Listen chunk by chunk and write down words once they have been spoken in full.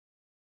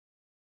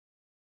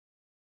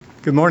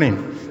Good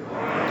morning.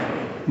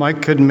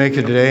 Mike couldn't make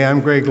it today.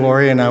 I'm Greg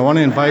Laurie, and I want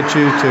to invite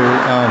you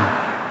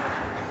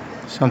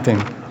to something.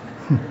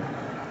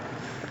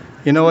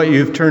 You know what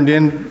you've turned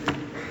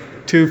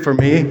into for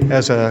me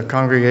as a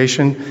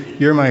congregation?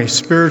 You're my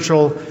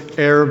spiritual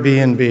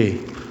Airbnb.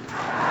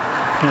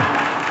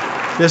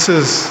 This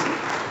is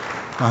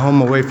a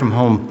home away from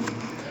home,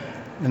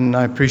 and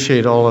I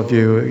appreciate all of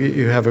you.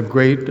 You have a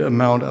great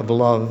amount of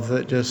love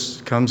that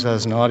just comes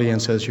as an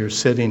audience as you're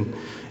sitting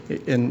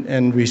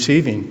and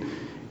receiving.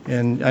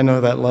 And I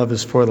know that love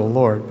is for the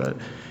Lord, but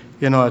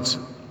it's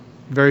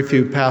very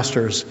few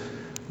pastors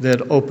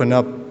that open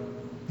up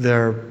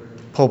their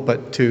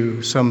pulpit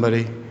to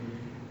somebody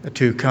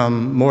to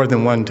come more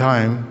than one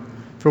time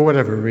for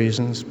whatever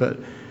reasons, but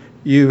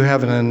you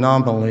have an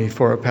anomaly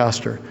for a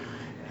pastor.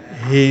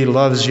 He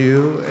loves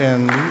you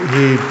and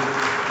he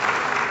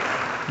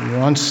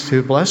wants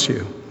to bless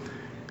you.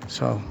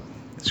 So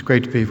it's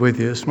great to be with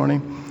you this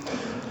morning.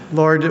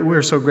 Lord,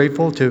 we're so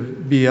grateful to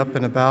be up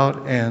and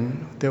about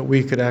and that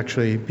we could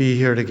actually be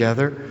here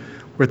together.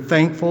 We're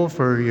thankful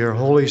for your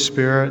Holy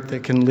Spirit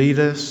that can lead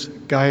us,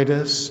 guide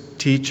us,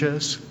 teach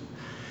us,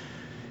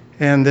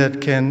 and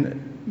that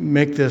can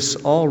make this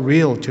all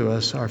real to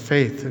us, our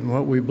faith and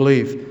what we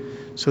believe.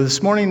 So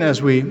this morning,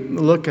 as we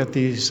look at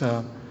these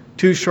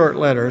two short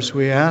letters,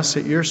 we ask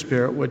that your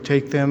Spirit would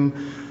take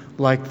them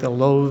like the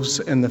loaves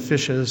and the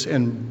fishes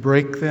and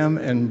break them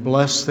and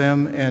bless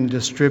them and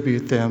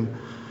distribute them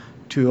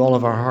to all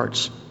of our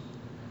hearts.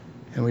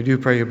 And we do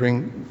pray you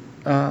bring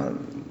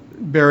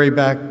Barry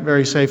back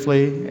very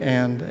safely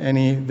and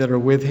any that are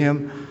with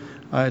him.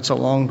 It's a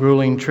long,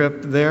 grueling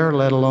trip there,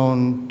 let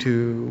alone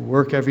to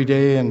work every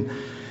day and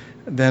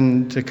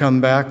then to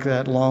come back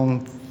that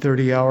long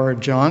 30-hour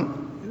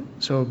jaunt.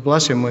 So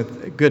bless him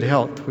with good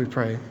health, we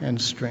pray,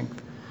 and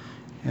strength.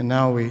 And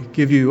now we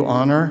give you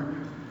honor.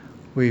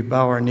 We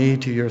bow our knee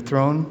to your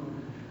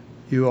throne.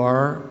 You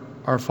are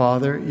our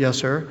Father, yes,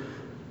 sir,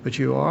 but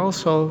you are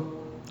also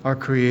our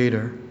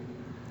Creator.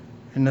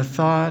 And the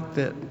thought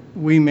that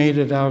we made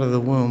it out of the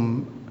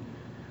womb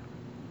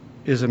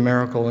is a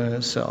miracle in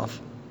itself.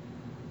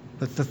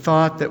 But the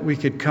thought that we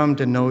could come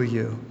to know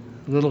you,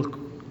 little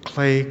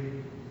clay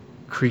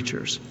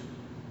creatures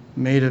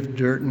made of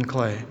dirt and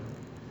clay.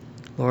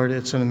 Lord,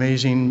 it's an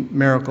amazing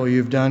miracle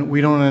you've done.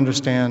 We don't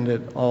understand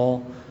it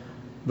all,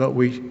 but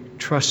we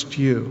trust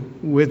you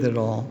with it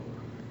all.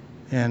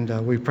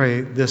 And we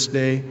pray this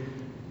day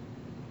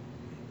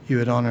you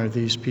would honor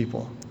these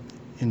people.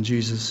 In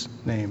Jesus'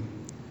 name,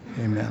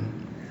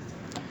 amen.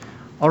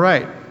 All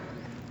right,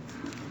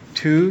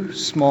 two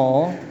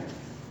small,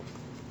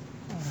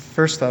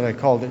 first thought I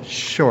called it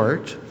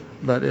short,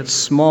 but it's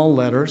small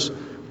letters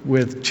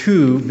with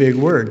two big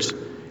words.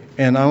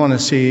 And I want to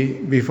see,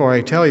 before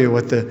I tell you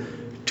what the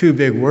two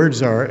big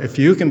words are, if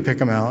you can pick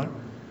them out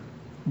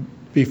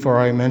before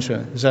I mention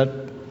it. Is that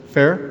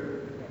fair?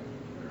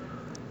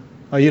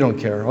 Oh, you don't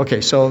care. Okay,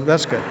 so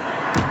that's good.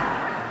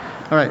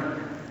 All right.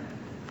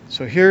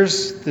 So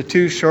here's the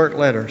two short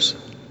letters,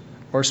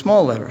 or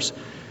small letters,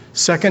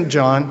 2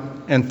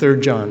 John and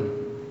 3 John.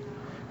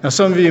 Now,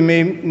 some of you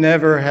may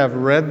never have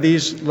read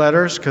these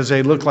letters because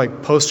they look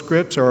like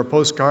postscripts or a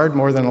postcard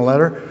more than a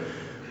letter,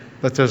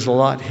 but there's a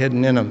lot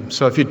hidden in them.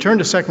 So if you turn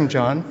to 2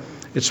 John,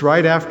 it's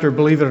right after,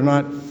 believe it or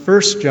not,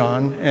 1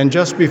 John, and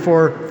just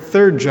before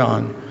 3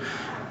 John.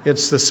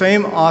 It's the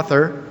same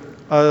author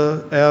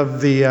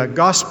of the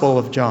Gospel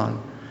of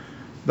John.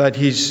 But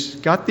he's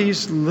got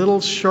these little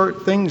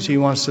short things he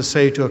wants to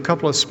say to a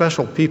couple of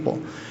special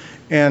people.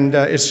 And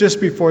it's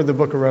just before the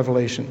book of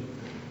Revelation.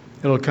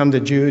 It'll come to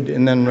Jude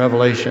and then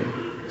Revelation.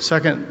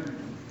 2nd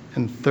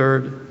and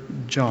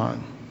 3rd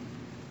John.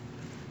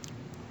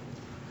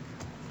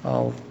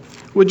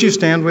 Would you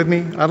stand with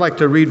me? I'd like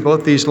to read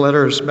both these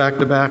letters back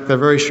to back. They're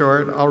very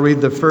short. I'll read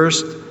the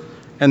first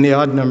and the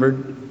odd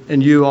numbered,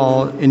 and you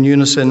all in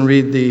unison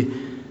read the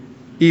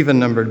even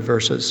numbered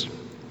verses.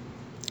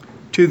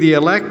 To the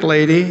elect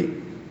lady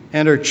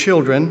and her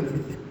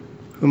children,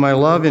 whom I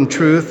love in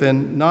truth,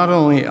 and not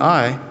only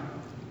I,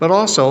 but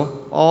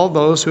also all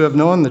those who have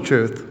known the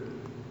truth.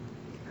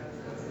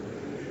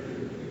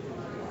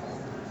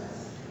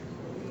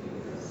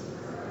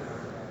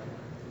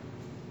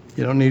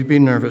 You don't need to be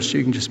nervous.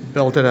 You can just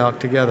belt it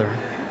out together.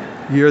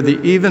 You're the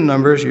even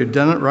numbers. You've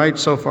done it right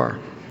so far.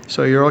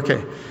 So you're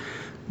okay.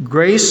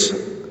 Grace,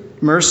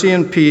 mercy,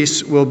 and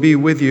peace will be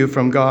with you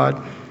from God,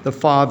 the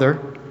Father,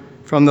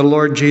 from the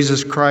Lord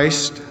Jesus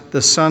Christ,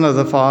 the Son of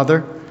the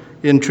Father,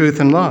 in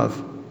truth and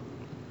love.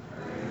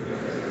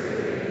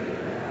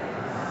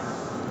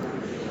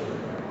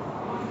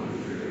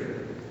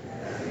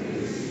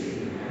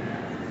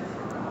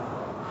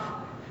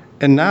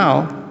 And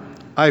now,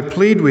 I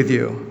plead with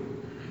you.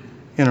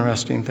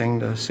 Interesting thing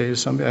to say to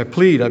somebody.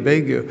 I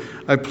beg you.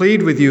 I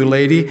plead with you,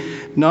 lady,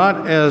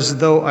 not as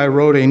though I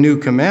wrote a new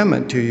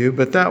commandment to you,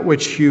 but that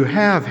which you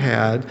have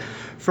had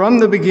from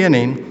the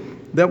beginning,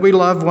 that we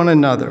love one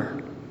another.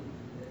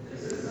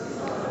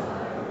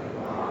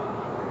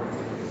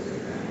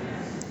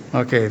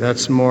 Okay,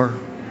 that's more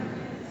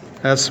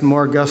That's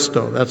more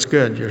gusto. That's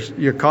good.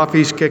 Your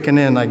coffee's kicking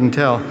in, I can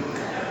tell.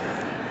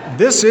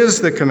 This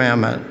is the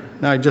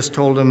commandment. Now, I just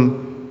told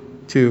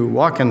him to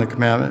walk in the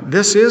commandment.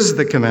 This is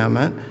the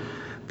commandment,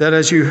 that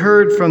as you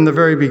heard from the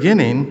very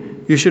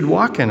beginning, you should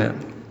walk in it.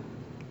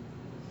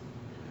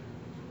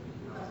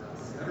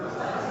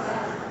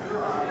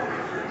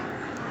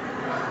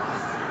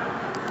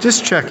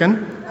 Just checking.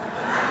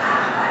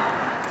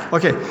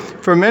 Okay.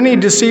 For many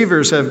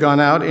deceivers have gone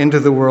out into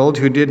the world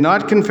who did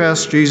not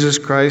confess Jesus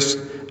Christ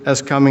as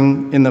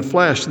coming in the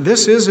flesh.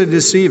 This is a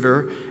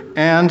deceiver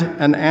and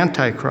an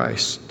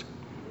antichrist.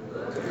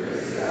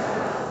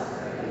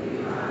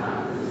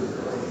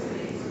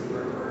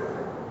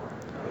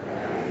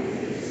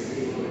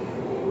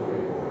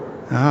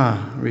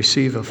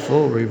 Receive a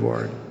full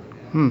reward.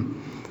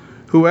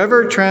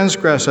 Whoever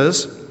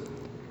transgresses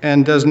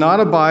and does not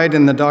abide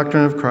in the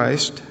doctrine of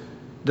Christ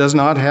does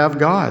not have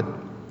God.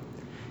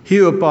 He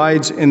who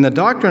abides in the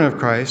doctrine of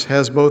Christ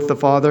has both the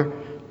Father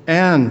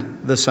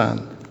and the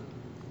Son.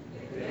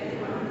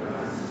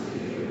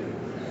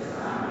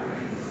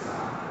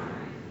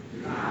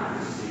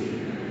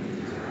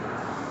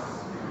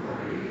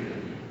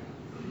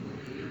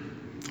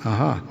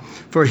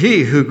 For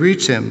he who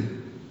greets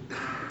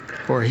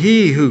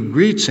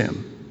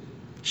him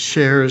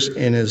shares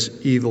in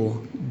his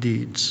evil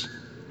deeds.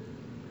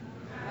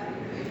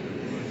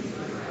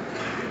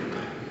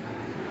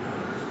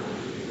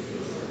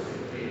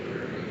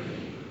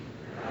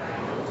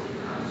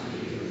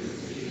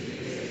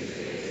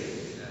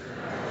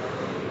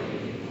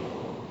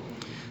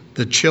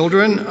 The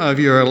children of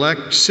your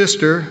elect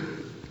sister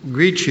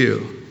greet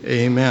you.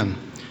 Amen.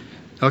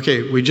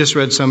 Okay, we just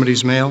read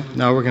somebody's mail.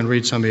 Now we're going to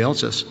read somebody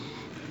else's.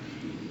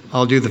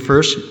 I'll do the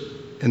first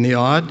in the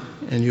odd,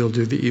 and you'll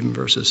do the even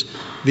verses.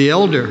 The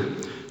elder,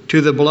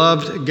 to the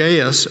beloved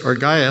Gaius,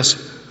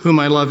 whom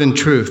I love in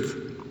truth.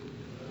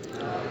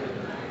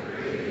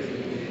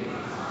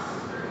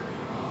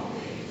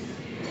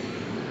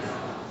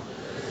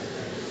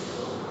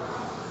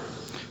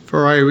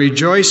 For I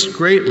rejoiced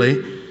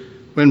greatly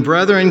when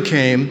brethren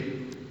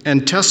came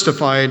and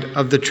testified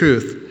of the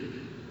truth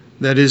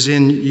that is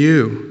in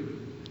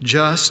you,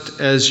 just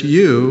as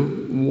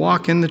you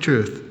walk in the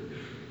truth.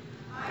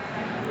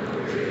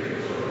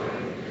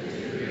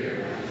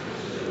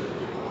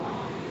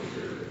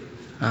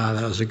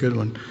 That was a good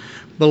one.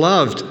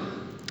 Beloved,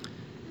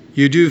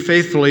 you do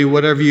faithfully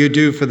whatever you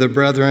do for the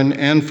brethren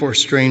and for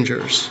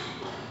strangers.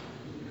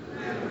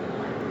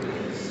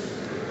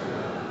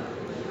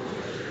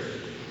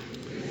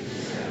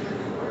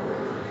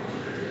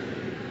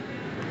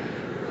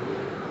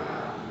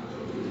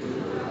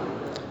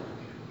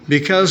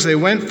 Because they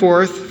went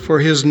forth for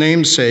his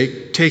name's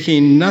sake,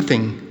 taking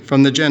nothing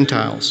from the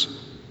Gentiles.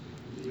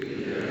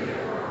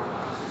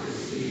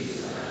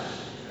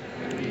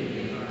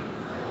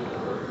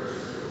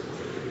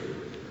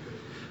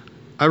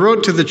 I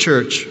wrote to the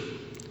church,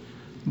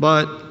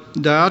 but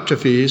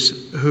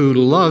Diotrephes, who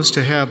loves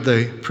to have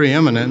the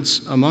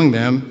preeminence among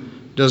them,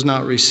 does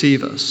not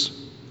receive us.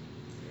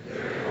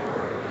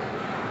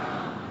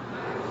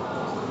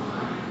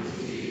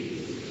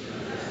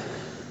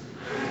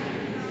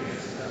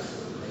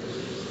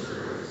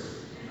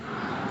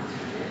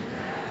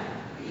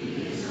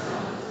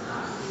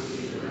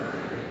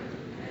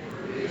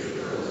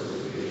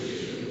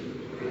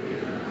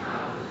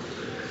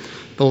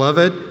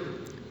 Beloved,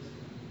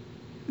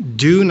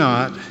 do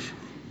not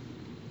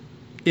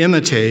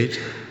imitate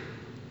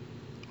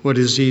what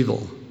is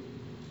evil,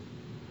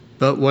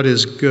 but what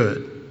is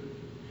good.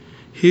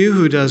 He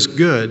who does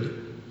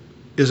good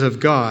is of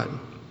God,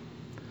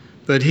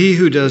 but he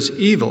who does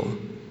evil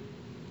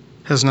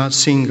has not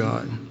seen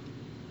God.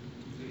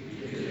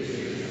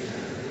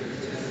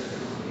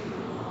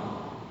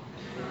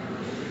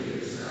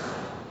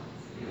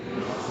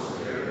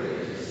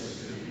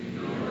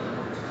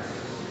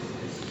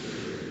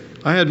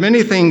 I had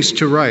many things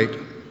to write,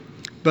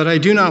 but I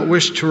do not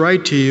wish to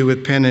write to you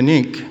with pen and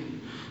ink.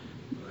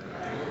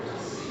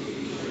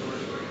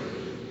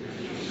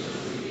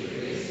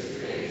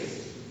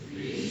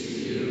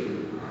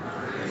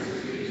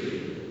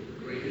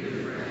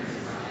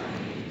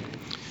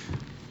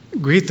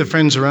 Greet the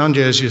friends around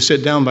you as you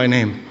sit down by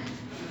name.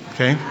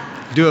 Okay?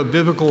 Do a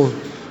biblical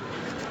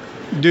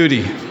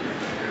duty.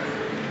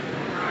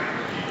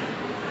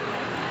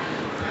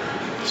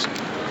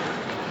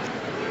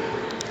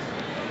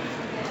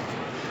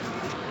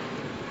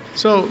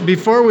 So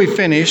before we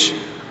finish,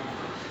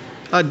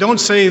 don't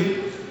say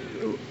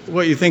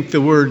what you think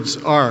the words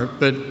are,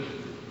 but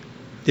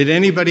did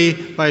anybody,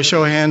 by a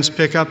show of hands,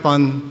 pick up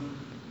on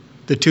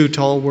the two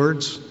tall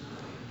words?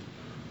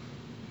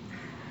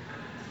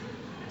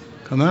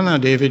 Come on now,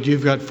 David,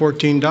 you've got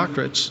 14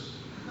 doctorates.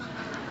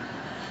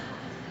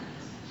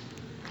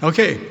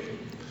 Okay,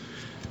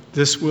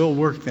 this will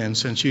work then,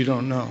 since you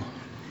don't know.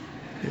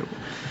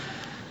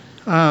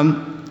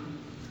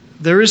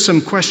 There is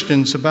some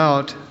questions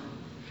about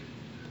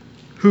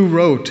who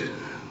wrote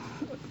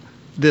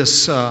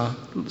this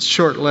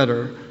short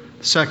letter,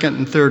 second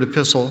and third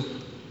epistle.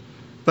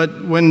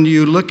 But when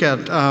you look at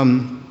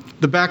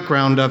the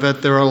background of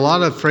it, there are a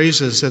lot of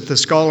phrases that the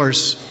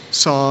scholars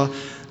saw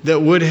that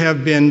would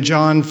have been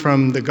John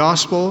from the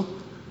Gospel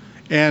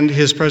and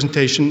his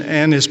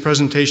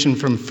presentation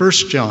from 1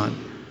 John.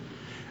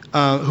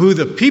 Who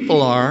the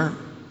people are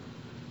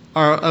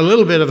a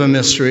little bit of a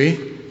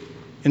mystery.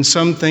 And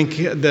some think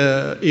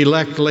the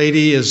elect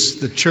lady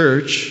is the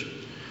church.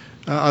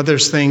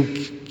 Others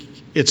think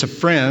it's a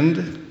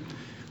friend.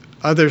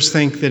 Others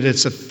think that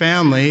it's a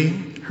family,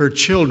 her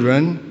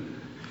children.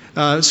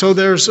 So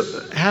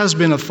has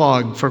been a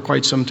fog for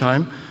quite some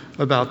time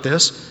about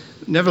this.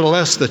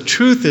 Nevertheless, the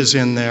truth is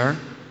in there,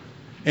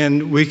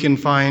 and we can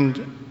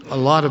find a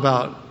lot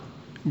about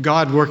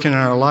God working in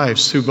our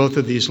lives through both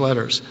of these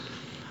letters.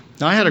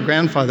 Now, I had a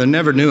grandfather,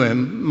 never knew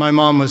him. My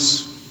mom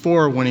was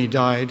 4 when he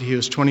died. He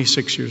was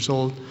 26 years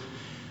old.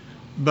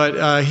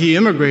 But he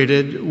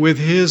immigrated with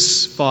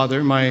his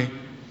father, my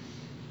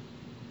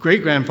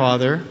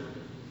great-grandfather,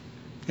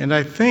 and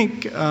I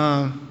think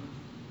the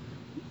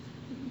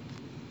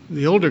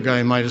older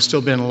guy might have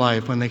still been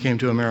alive when they came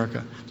to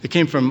America. They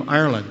came from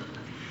Ireland.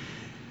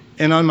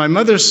 And on my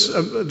mother's,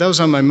 that was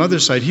on my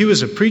mother's side, he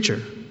was a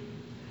preacher.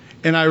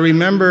 And I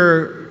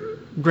remember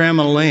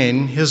Grandma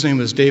Lane, his name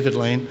was David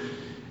Lane,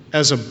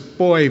 as a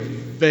boy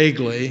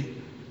vaguely,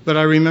 but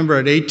I remember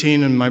at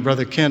 18 and my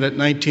brother Kent at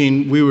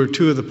 19, we were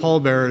 2 of the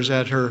pallbearers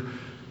at her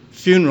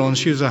funeral, and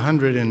she was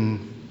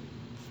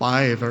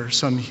 105 or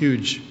some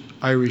huge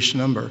Irish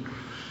number.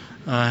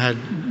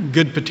 Had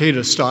good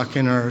potato stock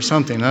in her or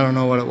something. I don't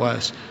know what it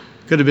was.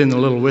 Could have been the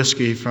little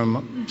whiskey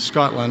from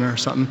Scotland or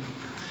something.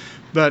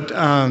 But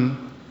I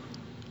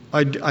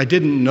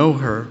didn't know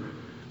her.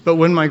 But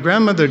when my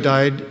grandmother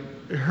died,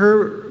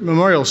 her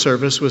memorial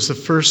service was the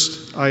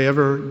first I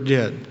ever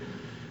did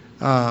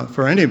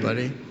for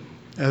anybody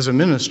as a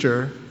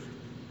minister,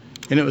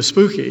 and it was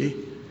spooky.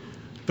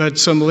 But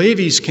some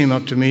ladies came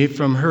up to me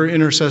from her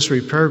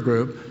intercessory prayer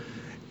group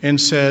and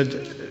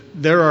said,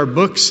 there are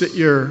books that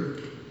your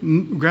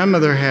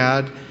grandmother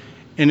had,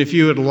 and if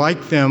you would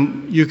like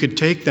them, you could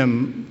take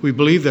them. We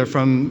believe they're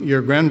from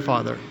your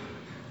grandfather.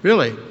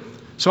 Really?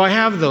 So I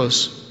have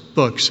those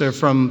books. They're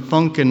from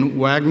Funk and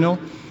Wagnall.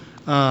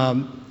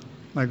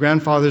 My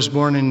grandfather's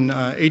born in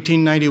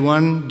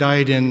 1891,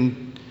 died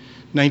in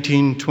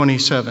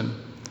 1927.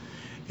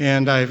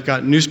 And I've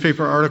got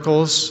newspaper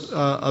articles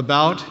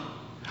about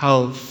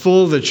how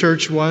full the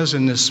church was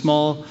in this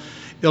small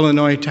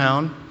Illinois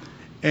town,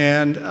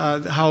 and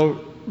how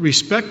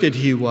respected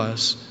he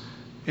was.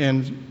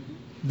 And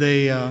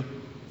they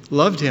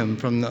loved him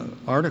from the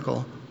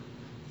article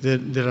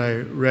that I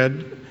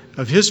read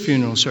of his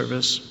funeral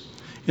service.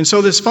 And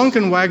so this Funk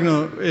and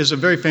Wagnall is a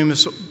very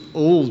famous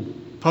old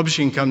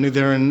publishing company.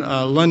 They're in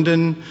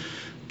London,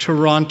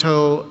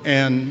 Toronto,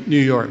 and New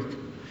York.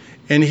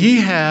 And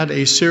he had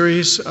a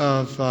series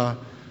of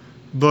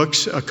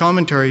books, a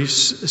commentary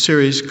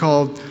series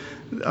called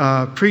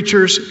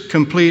Preacher's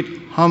Complete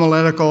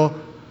Homiletical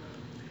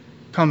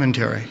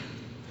Commentary.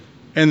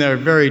 And they're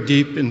very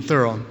deep and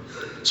thorough.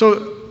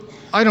 So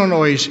I don't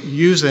always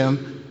use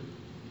them,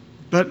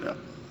 but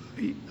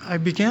I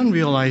began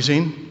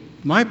realizing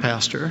my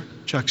pastor,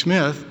 Chuck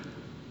Smith,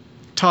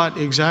 taught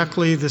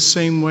exactly the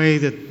same way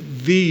that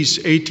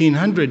these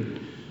 1800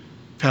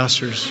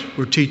 pastors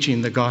were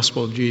teaching the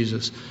gospel of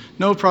Jesus.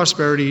 No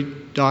prosperity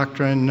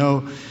doctrine,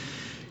 no,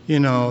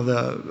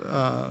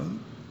 the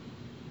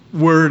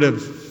word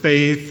of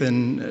faith,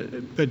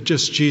 but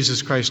just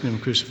Jesus Christ and Him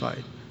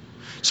crucified.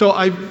 So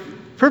I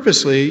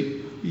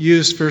purposely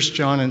used 2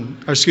 John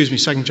and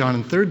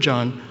 3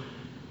 John.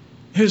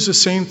 It's the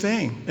same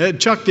thing.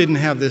 Chuck didn't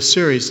have this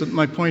series.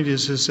 My point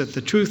is that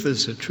the truth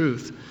is the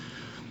truth.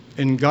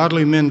 And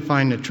godly men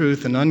find the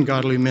truth, and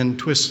ungodly men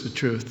twist the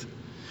truth.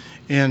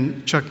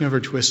 And Chuck never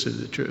twisted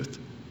the truth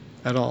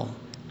at all,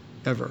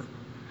 ever,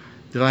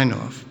 that I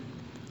know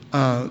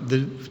of.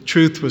 The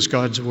truth was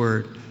God's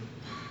word.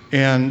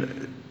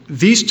 And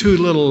these 2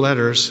 little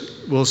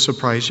letters will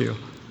surprise you.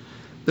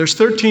 There's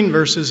 13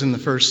 verses in the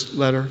first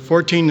letter,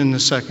 14 in the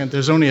second.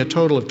 There's only a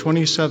total of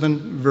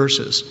 27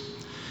 verses.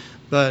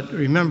 But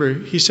remember,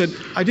 he said,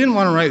 I didn't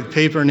want to write with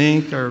paper and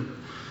ink or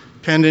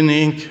pen and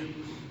ink.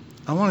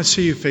 I want to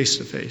see you face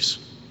to face.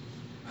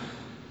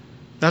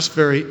 That's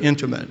very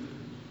intimate.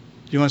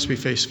 He wants to be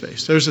face to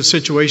face. There's a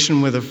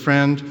situation with a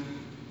friend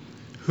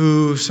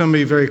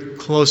somebody very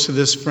close to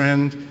this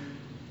friend,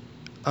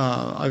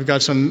 I've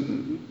got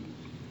some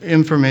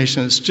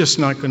information that's just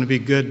not going to be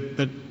good,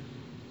 but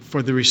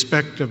for the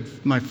respect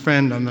of my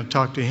friend, I'm going to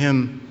talk to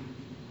him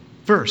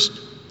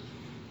first.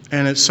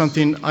 And it's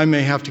something I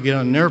may have to get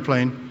on an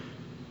airplane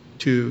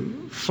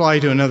to fly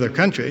to another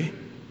country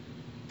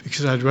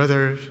because I'd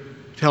rather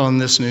tell him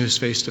this news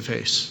face to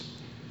face.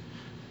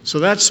 So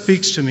that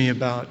speaks to me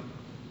about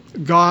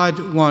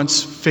God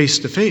wants face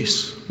to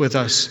face with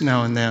us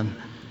now and then.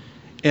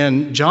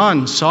 And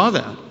John saw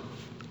that.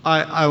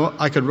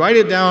 I could write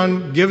it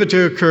down, give it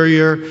to a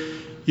courier,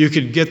 you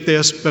could get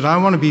this, but I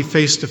want to be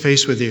face to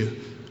face with you.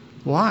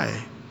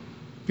 Why?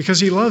 Because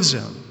he loves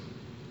them.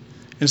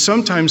 And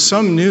sometimes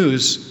some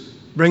news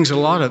brings a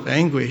lot of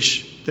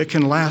anguish that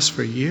can last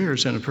for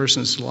years in a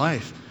person's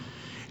life.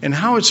 And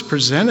how it's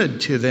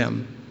presented to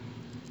them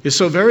is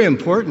so very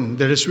important,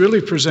 that it's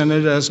really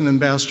presented as an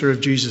ambassador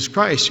of Jesus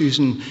Christ,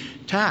 using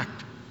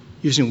tact,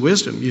 using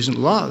wisdom, using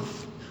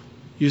love,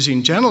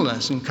 using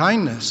gentleness and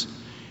kindness,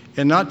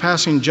 and not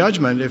passing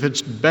judgment if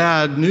it's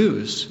bad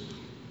news.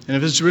 And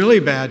if it's really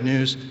bad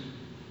news,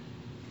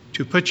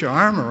 to put your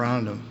arm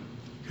around them,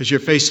 because you're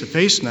face to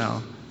face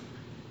now,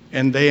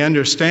 and they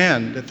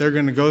understand that they're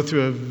going to go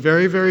through a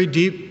very, very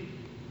deep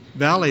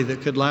valley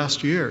that could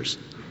last years.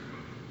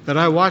 But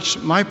I watched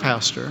my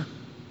pastor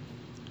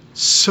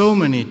so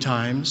many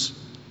times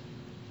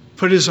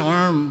put his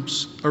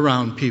arms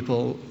around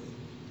people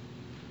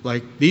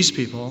like these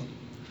people,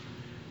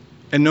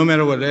 and no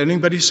matter what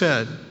anybody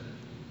said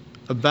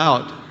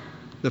about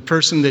the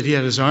person that he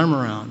had his arm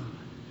around,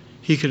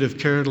 he could have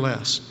cared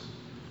less,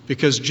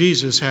 because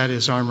Jesus had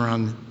his arm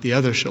around the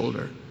other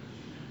shoulder.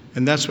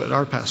 And that's what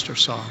our pastor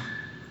saw.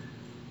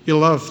 You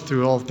love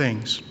through all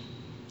things,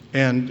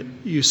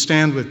 and you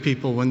stand with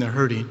people when they're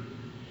hurting.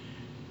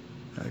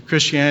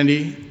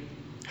 Christianity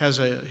has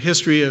a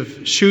history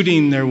of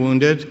shooting their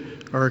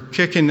wounded or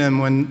kicking them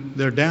when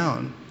they're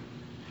down.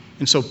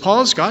 And so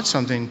Paul's got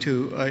something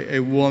to a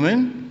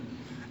woman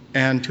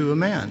and to a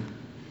man.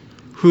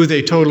 Who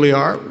they totally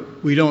are,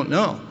 we don't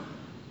know.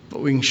 But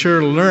we can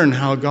sure learn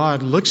how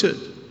God looks at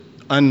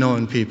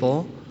unknown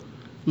people,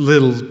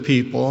 little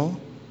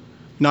people,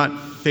 not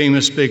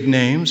famous big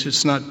names.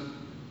 It's not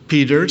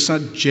Peter, it's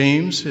not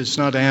James, it's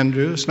not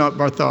Andrew, it's not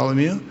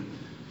Bartholomew.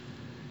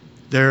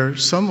 They're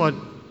somewhat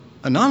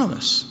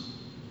anonymous.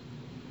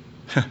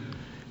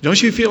 Don't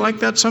you feel like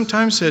that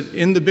sometimes, that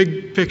in the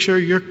big picture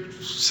you're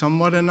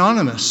somewhat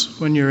anonymous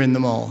when you're in the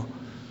mall,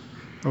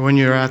 or when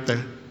you're at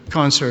the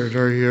concert,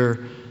 or you're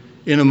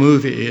in a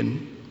movie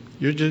and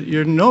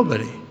you're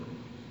nobody?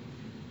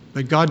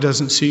 But God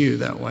doesn't see you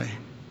that way.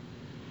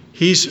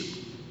 He's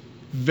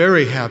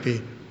very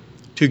happy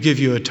to give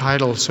you a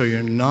title so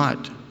you're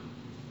not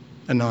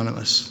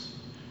anonymous.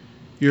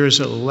 You're his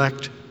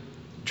elect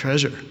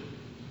treasure.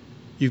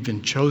 You've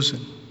been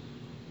chosen.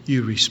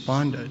 You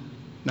responded.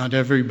 Not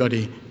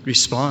everybody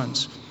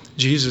responds.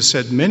 Jesus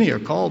said many are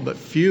called, but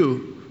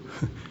few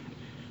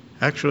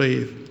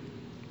actually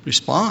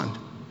respond.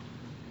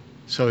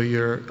 So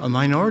you're a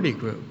minority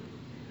group.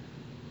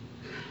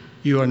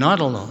 You are not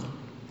alone.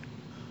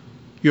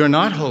 You're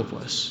not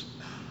hopeless.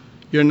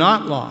 You're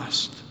not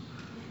lost.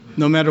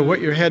 No matter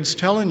what your head's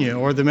telling you,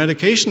 or the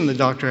medication the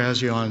doctor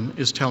has you on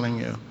is telling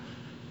you,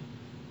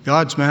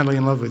 God's madly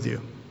in love with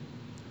you.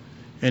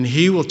 And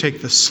he will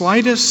take the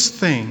slightest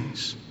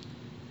things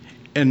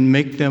and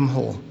make them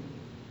whole.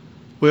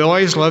 We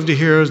always love to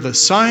hear the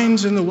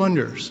signs and the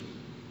wonders,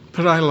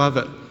 but I love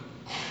it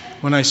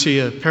when I see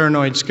a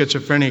paranoid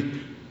schizophrenic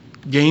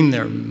gain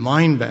their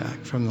mind back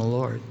from the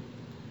Lord.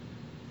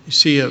 You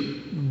see a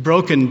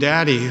broken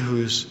daddy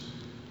who's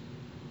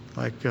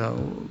like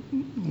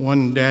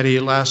one daddy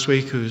last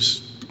week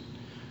whose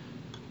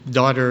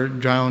daughter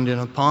drowned in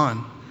a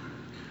pond.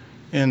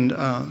 And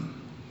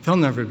they'll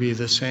never be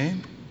the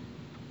same.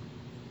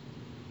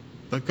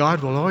 But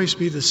God will always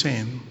be the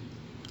same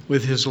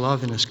with his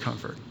love and his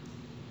comfort.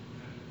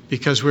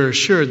 Because we're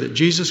assured that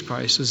Jesus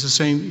Christ is the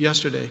same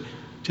yesterday,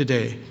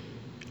 today,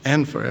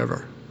 and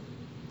forever.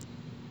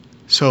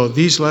 So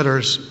these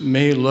letters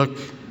may look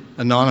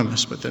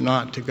anonymous, but they're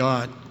not to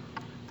God.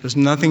 There's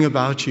nothing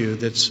about you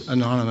that's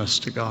anonymous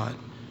to God.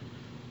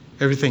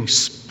 Everything's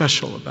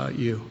special about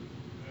you.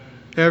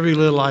 Every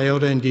little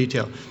iota and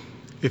detail.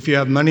 If you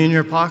have money in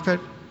your pocket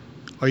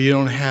or you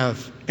don't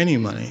have any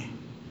money,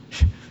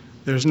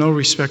 there's no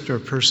respecter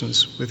of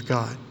persons with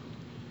God.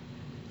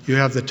 You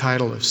have the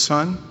title of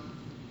son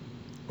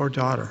or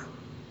daughter.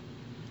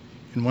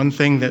 And one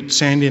thing that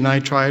Sandy and I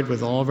tried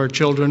with all of our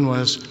children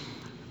was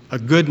a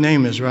good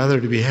name is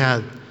rather to be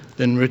had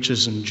than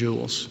riches and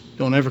jewels.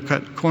 Don't ever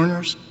cut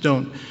corners.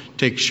 Don't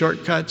take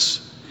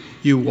shortcuts.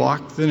 You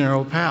walk the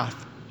narrow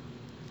path.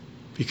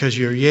 Because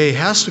your yea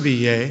has to be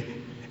yea,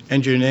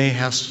 and your nay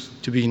has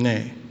to be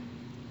nay.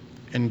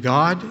 And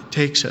God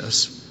takes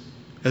us,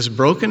 as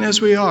broken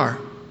as we are,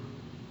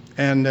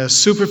 and as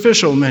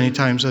superficial many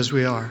times as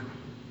we are,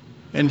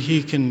 and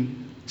he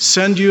can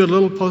send you a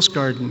little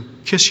postcard and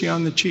kiss you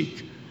on the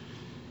cheek.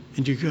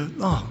 And you go,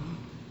 oh,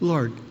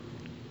 Lord,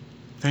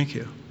 thank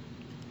you.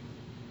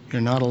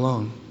 You're not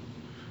alone.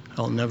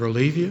 I'll never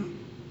leave you,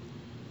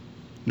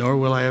 nor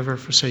will I ever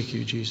forsake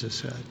you, Jesus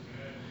said.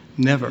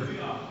 Never.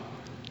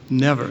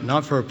 Never.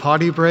 Not for a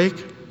potty break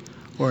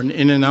or an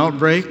in and out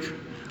break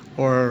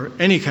or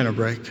any kind of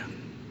break.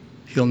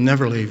 He'll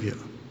never leave you.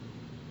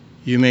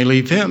 You may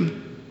leave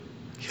him.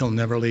 He'll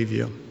never leave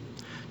you.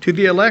 To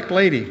the elect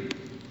lady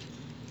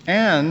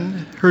and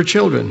her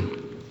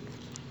children,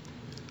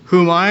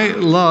 whom I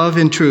love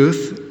in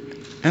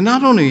truth, and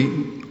not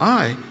only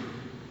I,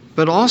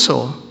 but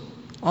also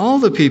all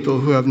the people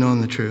who have known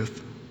the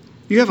truth.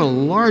 You have a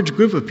large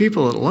group of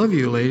people that love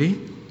you, lady,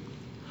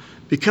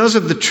 because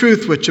of the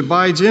truth which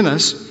abides in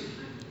us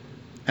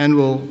and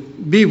will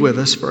be with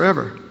us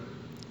forever.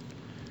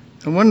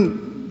 And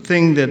one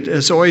thing that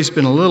has always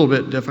been a little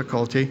bit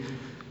difficulty,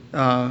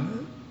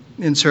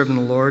 in serving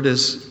the Lord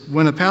is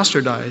when a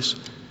pastor dies.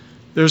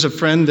 There's a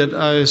friend that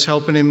I was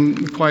helping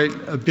him quite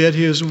a bit.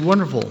 He was a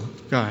wonderful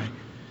guy.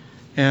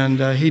 And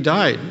he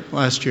died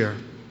last year.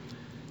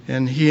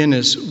 And he and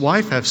his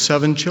wife have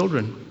 7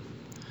 children.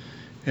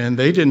 And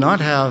they did not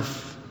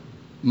have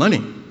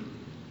money.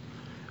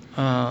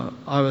 I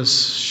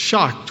was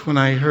shocked when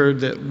I heard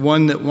that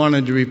one that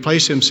wanted to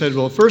replace him said,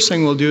 well, first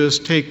thing we'll do is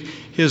take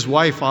his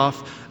wife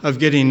off of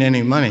getting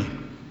any money.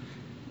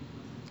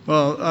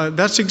 Well,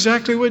 that's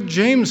exactly what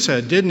James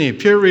said, didn't he?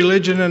 Pure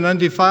religion and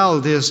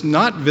undefiled is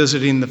not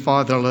visiting the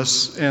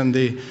fatherless and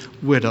the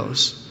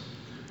widows.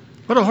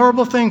 What a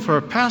horrible thing for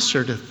a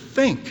pastor to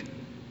think.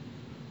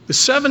 The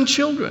 7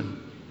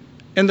 children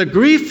and the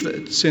grief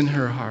that's in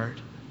her heart.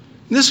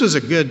 And this was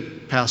a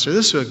good pastor.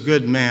 This was a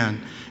good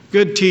man,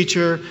 good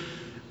teacher.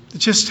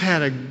 Just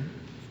had a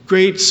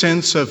great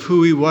sense of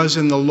who he was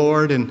in the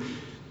Lord and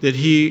that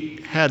he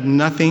had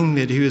nothing,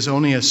 that he was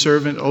only a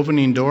servant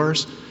opening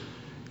doors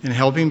and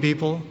helping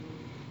people.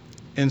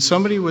 And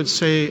somebody would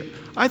say,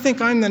 I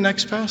think I'm the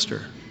next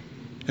pastor.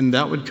 And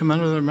that would come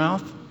out of their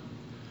mouth.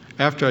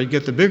 After I'd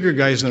get the bigger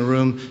guys in the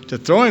room to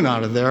throw him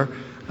out of there,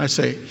 I'd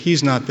say,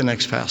 he's not the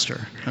next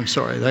pastor. I'm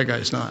sorry, that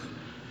guy's not.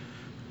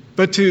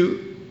 But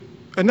to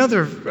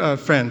another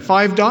friend,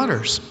 5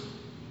 daughters,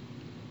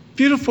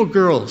 beautiful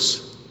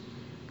girls,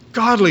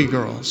 godly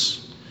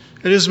girls.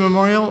 At his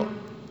memorial,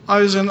 I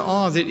was in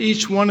awe that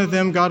each one of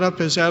them got up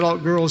as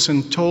adult girls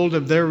and told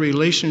of their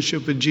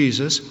relationship with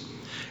Jesus,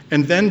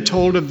 and then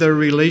told of their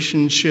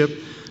relationship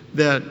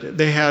that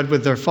they had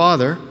with their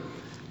father,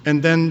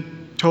 and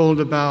then told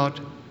about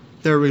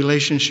their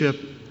relationship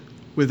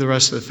with the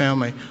rest of the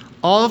family.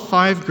 All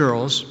 5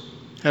 girls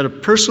had a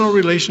personal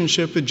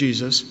relationship with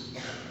Jesus.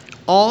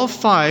 All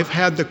 5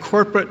 had the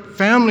corporate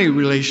family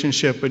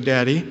relationship with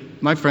Daddy,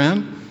 my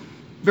friend,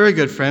 very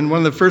good friend, one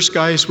of the first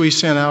guys we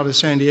sent out of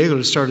San Diego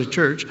to start a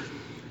church.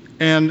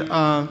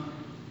 And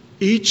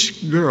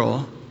each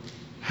girl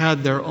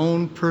had their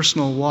own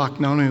personal walk,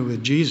 not only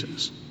with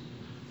Jesus,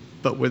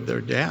 but with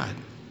their dad.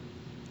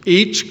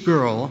 Each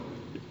girl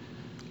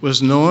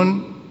was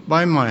known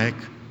by Mike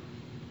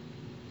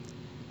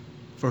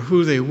for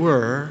who they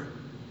were,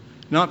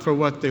 not for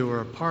what they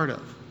were a part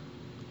of.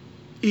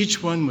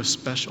 Each one was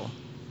special.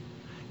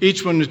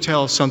 Each one would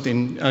tell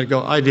something. I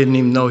go, I didn't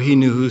even know he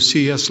knew who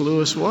C.S.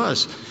 Lewis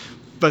was.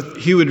 But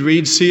he would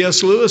read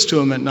C.S. Lewis to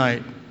them at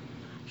night.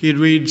 He'd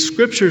read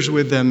scriptures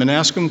with them and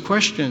ask them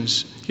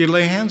questions. He'd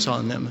lay hands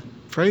on them,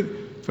 pray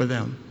for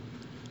them.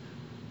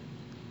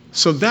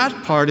 So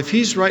that part, if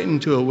he's writing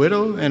to a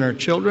widow and her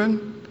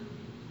children,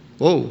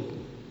 whoa,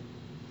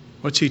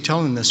 what's he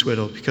telling this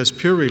widow? Because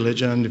pure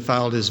religion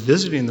undefiled is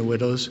visiting the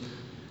widows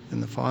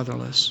and the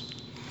fatherless.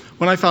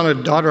 When I found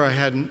a daughter I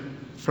had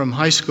from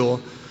high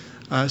school,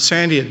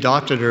 Sandy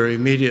adopted her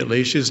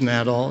immediately. She's an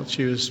adult.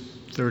 She was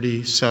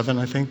 37,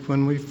 I think,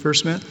 when we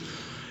first met.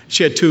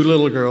 She had 2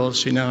 little girls.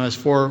 She now has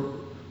 4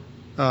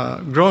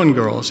 grown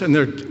girls, and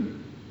they're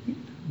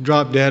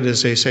drop dead,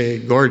 as they say,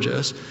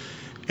 gorgeous.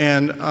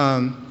 And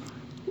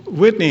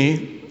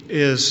Whitney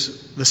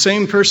is the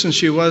same person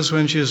she was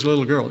when she was a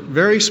little girl.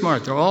 Very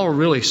smart. They're all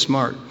really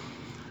smart.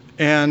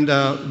 And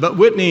but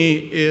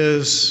Whitney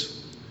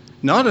is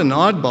not an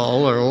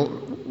oddball or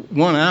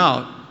one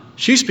out.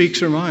 She speaks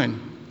her mind.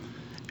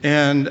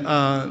 And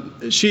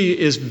she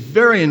is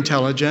very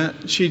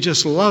intelligent. She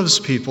just loves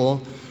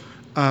people.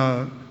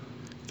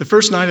 The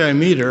first night I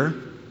meet her,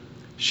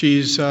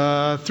 she's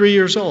 3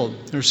 years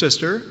old. Her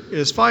sister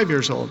is 5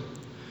 years old.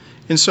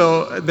 And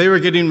so they were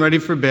getting ready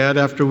for bed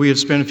after we had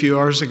spent a few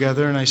hours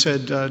together. And I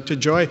said to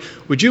Joy,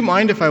 would you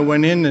mind if I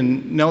went in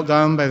and knelt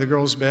down by the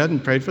girls' bed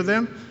and prayed for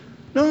them?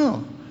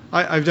 No.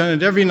 I've done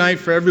it every night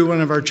for every one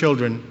of our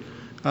children,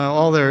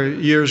 all their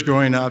years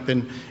growing up.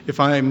 And if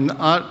I'm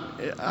not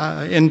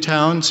in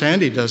town,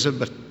 Sandy does it,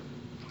 but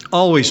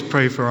always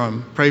pray for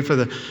them. Pray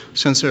for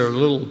since they're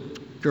little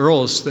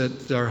girls,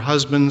 that their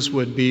husbands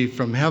would be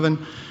from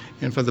heaven,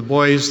 and for the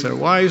boys, their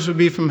wives would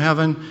be from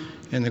heaven,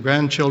 and the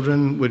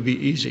grandchildren would be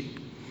easy.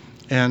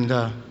 And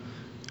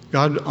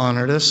God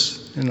honored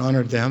us and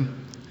honored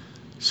them.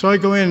 So I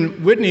go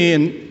in, Whitney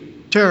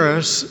and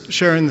Tara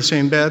share in the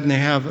same bed, and they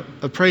have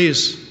a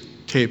praise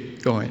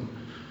tape going.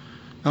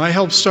 Now, I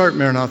helped start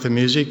Maranatha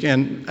Music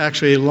and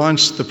actually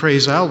launched the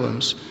praise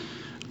albums.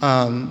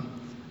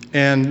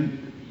 And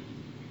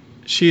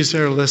she's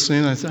there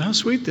listening. I thought, how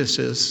sweet this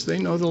is. They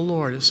know the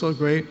Lord. It's so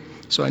great.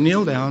 So I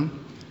kneel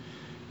down,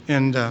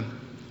 and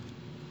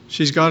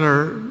she's got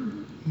her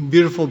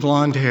beautiful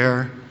blonde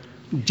hair,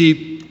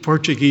 deep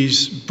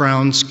Portuguese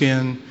brown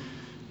skin,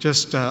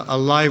 just a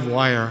live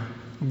wire,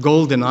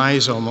 golden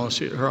eyes almost.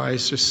 Her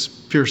eyes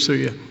just pierce through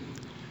you.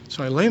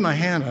 So I lay my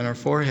hand on her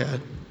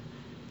forehead,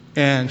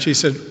 and she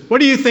said, what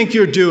do you think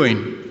you're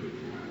doing?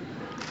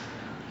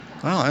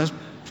 Well,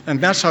 and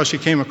that's how she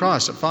came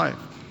across at 5.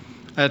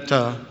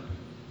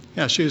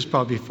 She was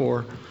probably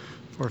 4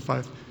 or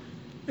 5.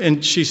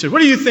 And she said, what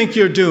do you think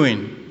you're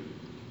doing?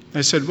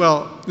 I said,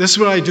 well, this is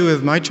what I do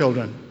with my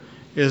children,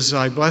 is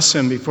I bless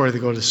them before they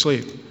go to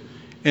sleep.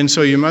 And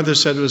so your mother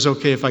said it was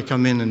okay if I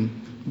come in and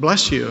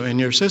bless you and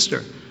your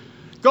sister.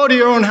 Go to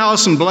your own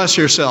house and bless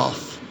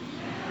yourself.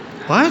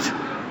 What?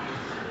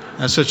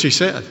 That's what she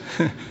said.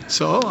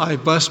 So I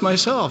blessed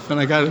myself, and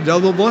I got a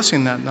double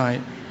blessing that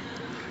night.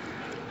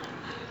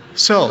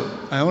 So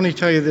I only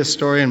tell you this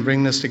story and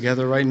bring this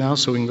together right now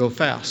so we can go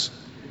fast.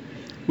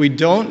 We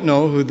don't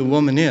know who the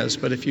woman is,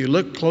 but if you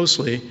look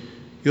closely,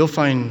 you'll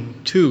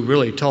find two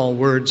really tall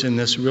words in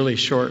this really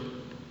short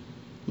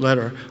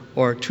letter,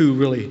 or two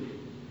really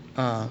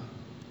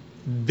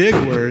big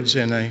words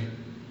in a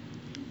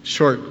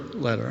short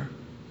letter.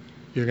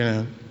 You're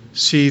going to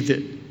see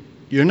that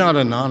you're not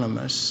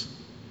anonymous,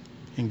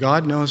 and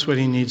God knows what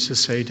he needs to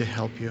say to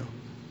help you,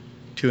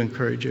 to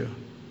encourage you,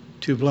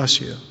 to bless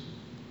you,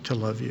 to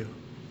love you.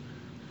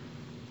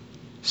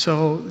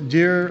 So,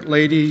 dear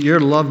lady, you're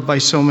loved by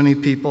so many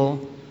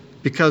people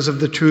because of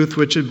the truth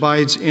which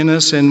abides in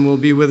us and will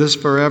be with us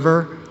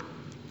forever.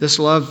 This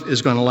love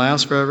is going to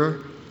last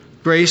forever.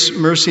 Grace,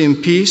 mercy,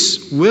 and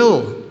peace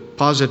will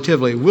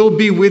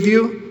be with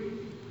you.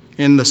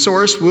 And the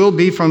source will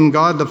be from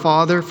God the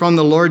Father, from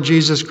the Lord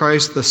Jesus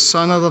Christ, the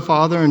Son of the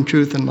Father in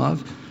truth and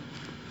love.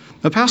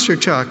 Now, Pastor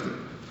Chuck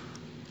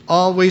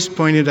always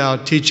pointed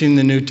out, teaching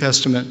the New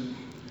Testament,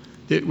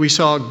 that we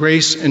saw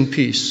grace and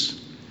peace.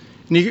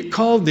 And he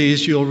called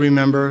these, you'll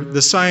remember,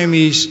 the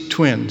Siamese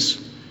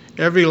twins.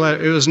 Every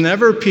letter, it was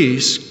never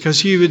peace, because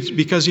he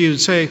would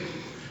say,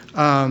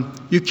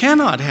 you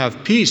cannot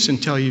have peace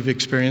until you've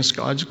experienced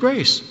God's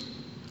grace.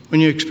 When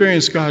you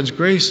experience God's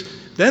grace,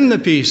 then the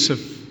peace of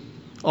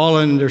all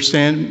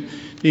understanding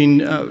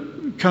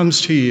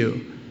comes to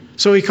you.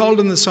 So he called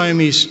them the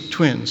Siamese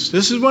twins.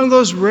 This is one of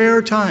those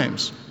rare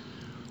times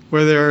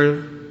where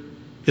there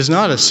is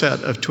not a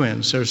set of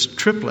twins. There's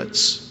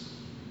triplets.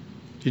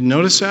 Did you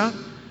notice that?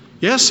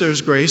 Yes,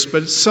 there's grace,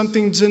 but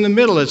something's in the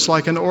middle. It's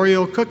like an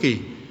Oreo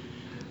cookie.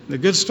 The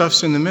good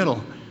stuff's in the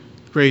middle.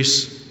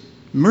 Grace,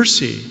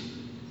 mercy,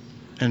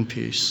 and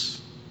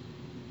peace.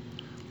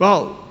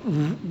 Well,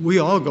 we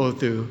all go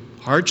through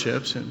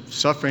hardships and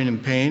suffering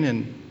and pain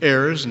and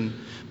errors and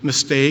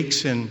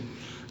mistakes, and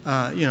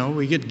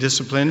we get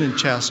disciplined and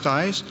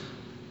chastised.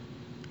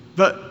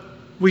 But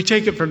we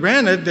take it for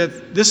granted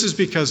that this is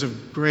because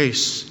of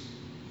grace.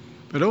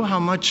 But oh, how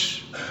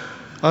much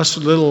us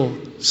little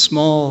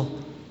small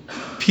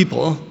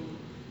people,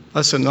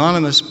 us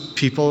anonymous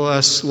people,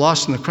 us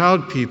lost in the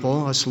crowd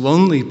people, us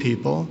lonely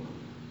people,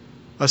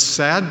 us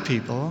sad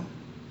people,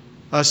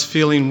 us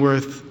feeling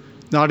worth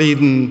not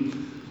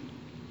even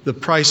the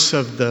price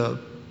of the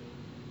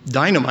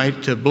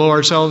dynamite to blow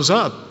ourselves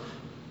up.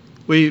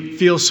 We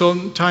feel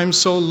sometimes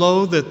so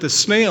low that the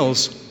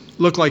snails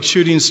look like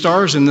shooting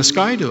stars in the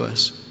sky to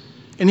us.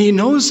 And he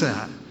knows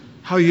that,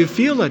 how you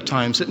feel at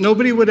times, that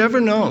nobody would ever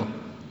know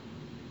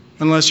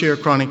unless you're a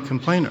chronic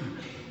complainer.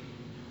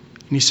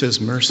 And he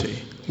says mercy.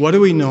 What do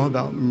we know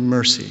about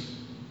mercy?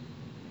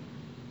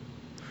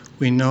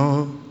 We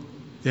know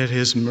that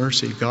his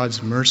mercy,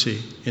 God's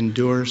mercy,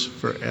 endures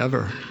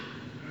forever.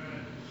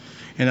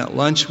 And at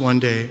lunch one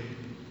day,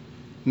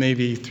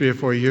 maybe 3 or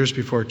 4 years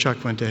before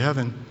Chuck went to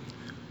heaven,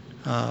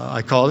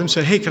 I called him and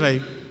said, hey, could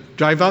I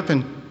drive up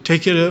and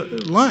take you to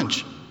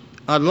lunch?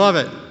 I'd love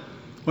it.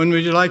 When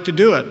would you like to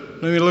do it?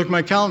 Let me look at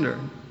my calendar.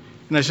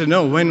 And I said,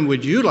 no, when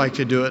would you like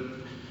to do it?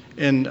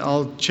 And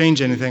I'll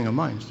change anything of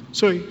mine.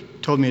 So he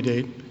told me a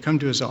date, come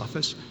to his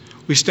office.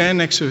 We stand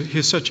next to,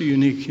 he's such a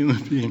unique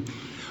human being.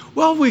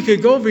 Well, we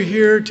could go over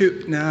here to,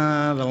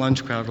 the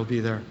lunch crowd will be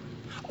there.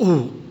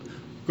 Oh,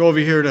 go over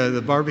here to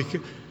the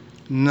barbecue.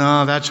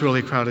 No, that's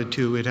really crowded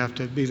too. We'd have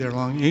to be there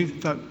long. He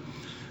thought,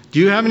 do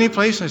you have any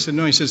place? I said,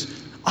 no. He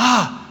says,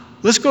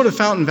 let's go to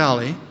Fountain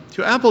Valley,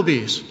 to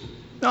Applebee's.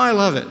 No, I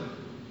love it.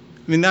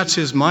 I mean, that's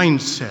his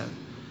mindset.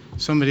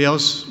 Somebody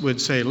else would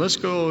say, let's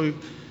go,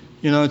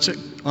 it's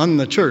on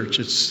the church.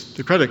 It's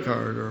the credit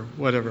card or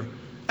whatever.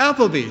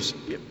 Applebee's,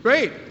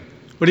 great.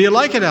 What do you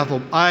like at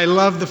Apple? I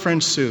love the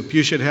French soup.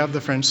 You should have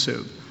the French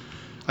soup.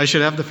 I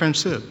should have the French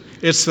soup.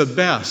 It's the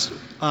best.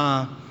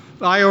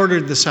 I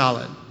ordered the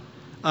salad,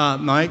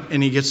 Mike,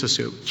 and he gets the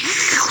soup.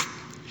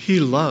 He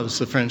loves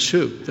the French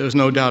soup. There's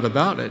no doubt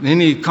about it.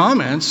 And he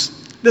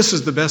comments, this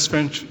is the best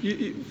French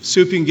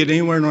soup you can get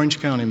anywhere in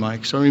Orange County,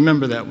 Mike. So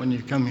remember that when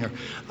you come here.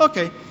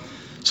 Okay.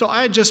 So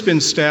I had just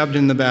been stabbed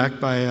in the back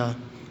by a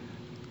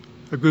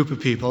group of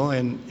people,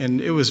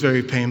 and it was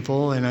very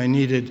painful, and I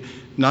needed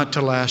not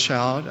to lash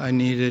out. I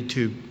needed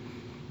to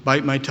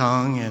bite my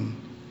tongue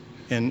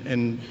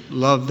and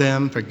love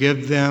them,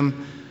 forgive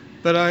them.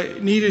 But I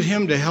needed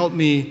him to help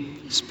me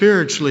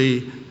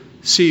spiritually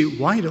see,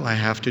 why do I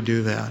have to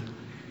do that?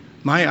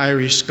 My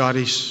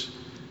Irish-Scottish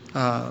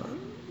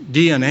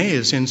DNA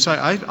is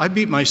inside. I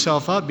beat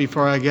myself up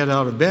before I get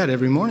out of bed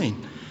every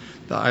morning.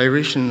 The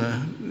Irish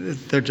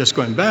they're just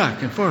going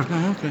back and forth.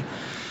 Okay,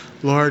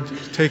 Lord,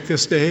 take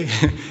this day.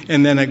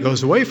 And then it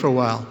goes away for a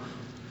while.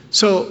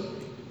 So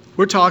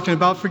we're talking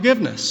about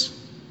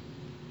forgiveness.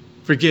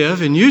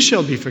 Forgive and you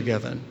shall be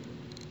forgiven.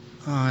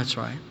 Oh, that's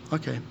right.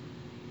 Okay.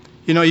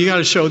 You got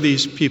to show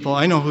these people,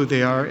 I know who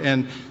they are,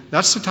 and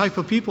that's the type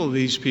of people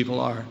these people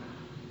are.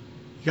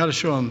 You got to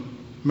show them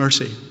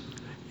mercy.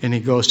 And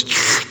he goes,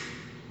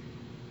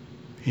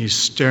 He's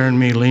staring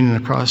me, leaning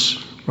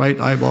across, right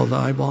eyeball to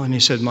eyeball, and he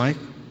said, Mike,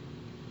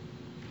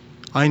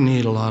 I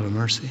need a lot of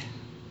mercy.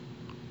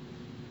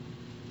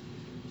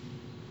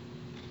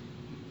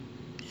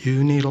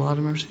 You need a lot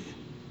of mercy?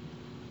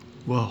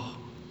 Whoa.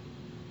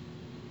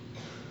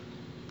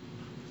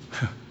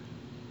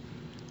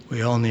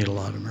 We all need a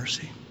lot of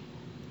mercy.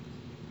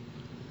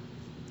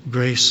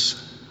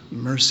 Grace,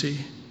 mercy,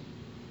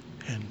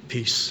 and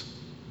peace.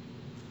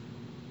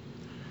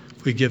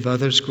 If we give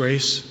others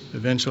grace,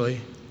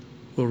 eventually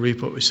we'll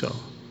reap what we sow.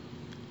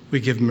 We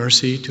give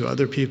mercy to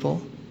other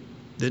people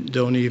that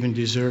don't even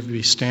deserve to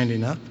be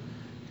standing up,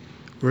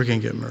 we're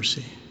going to get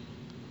mercy.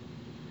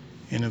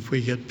 And if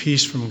we get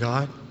peace from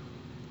God,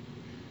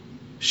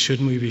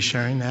 shouldn't we be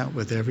sharing that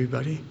with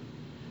everybody?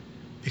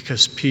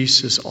 Because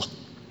peace is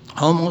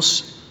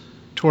almost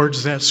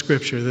towards that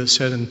scripture that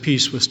said, and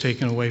peace was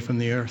taken away from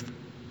the earth.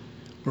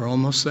 We're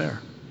almost there.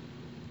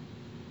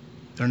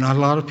 There are not a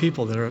lot of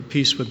people that are at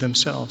peace with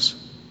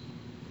themselves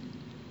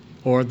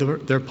or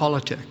their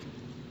politic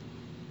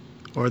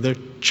or their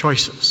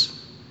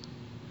choices.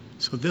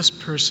 So this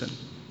person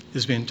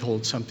is being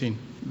told something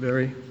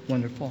very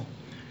wonderful.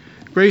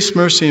 Grace,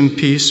 mercy, and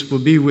peace will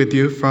be with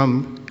you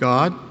from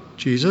God,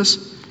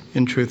 Jesus,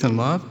 in truth and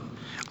love.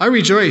 I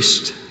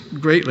rejoiced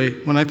greatly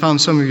when I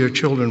found some of your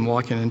children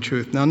walking in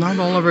truth. Now, not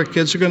all of our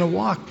kids are going to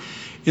walk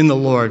in the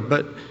Lord,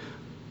 but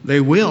they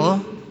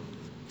will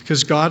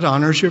because God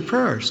honors your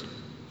prayers.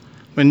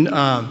 When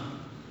the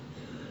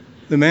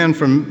man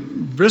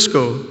from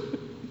Briscoe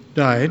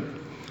died,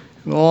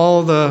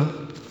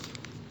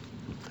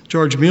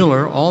 George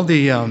Mueller, all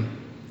the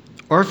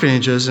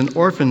orphanages and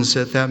orphans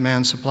that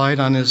man supplied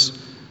on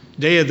his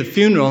day of the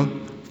funeral,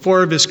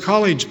 4 of his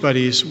college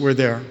buddies were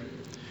there.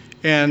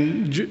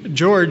 And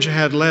George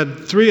had led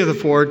 3 of the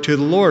 4 to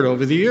the Lord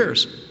over the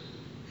years.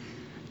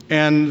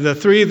 And the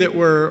 3 that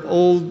were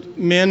old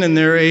men in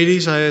their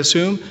 80s, I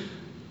assume,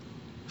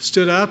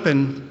 stood up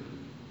and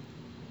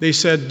they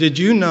said, did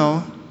you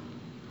know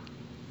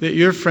that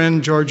your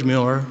friend George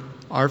Mueller,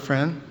 our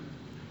friend,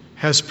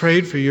 has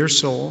prayed for your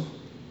soul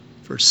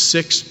for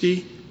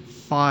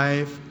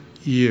 65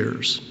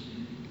 years?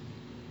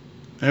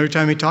 Every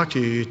time he talked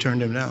to you, you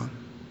turned him down.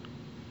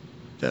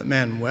 That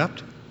man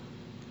wept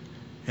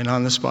and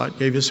on the spot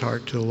gave his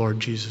heart to the Lord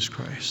Jesus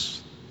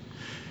Christ.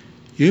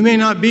 You may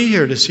not be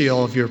here to see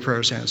all of your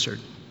prayers answered,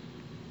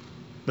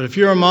 but if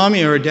you're a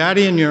mommy or a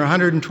daddy and you're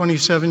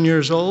 127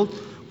 years old,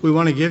 we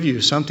want to give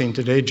you something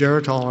today,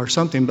 Geritol or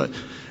something, but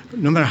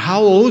no matter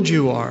how old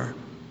you are,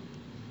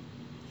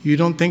 you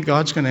don't think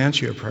God's going to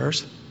answer your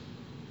prayers?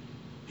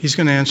 He's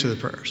going to answer the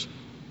prayers,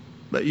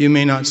 but you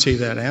may not see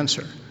that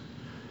answer.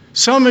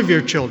 Some of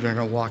your children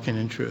are walking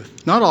in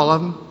truth. Not all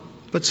of them,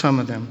 but some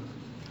of them.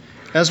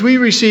 As we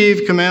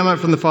receive commandment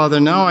from the Father,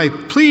 now I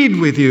plead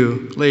with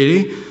you,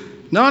 lady,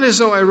 not as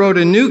though I wrote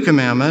a new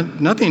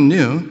commandment, nothing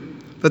new,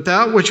 but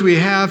that which we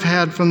have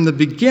had from the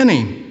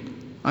beginning.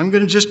 I'm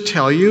going to just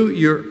tell you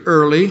your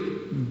early,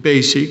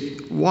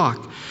 basic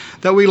walk.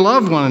 That we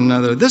love one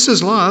another. This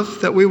is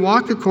love, that we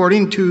walk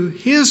according to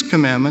His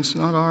commandments,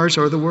 not ours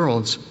or the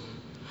world's.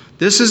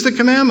 This is the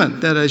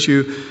commandment, that as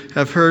you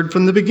have heard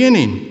from the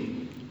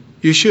beginning,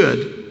 you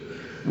should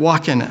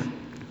walk in it.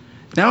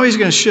 Now he's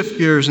going to shift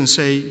gears and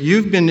say,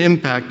 you've been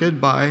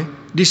impacted by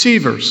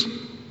deceivers.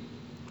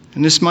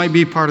 And this might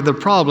be part of the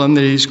problem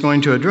that he's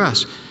going to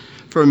address.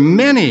 For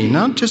many,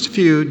 not just a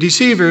few,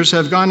 deceivers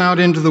have gone out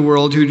into the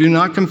world who do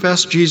not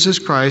confess Jesus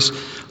Christ,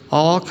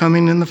 all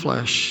coming in the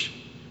flesh,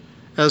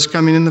 as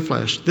coming in the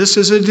flesh. This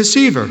is a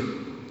deceiver,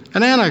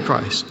 an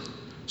antichrist.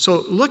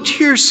 So look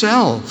to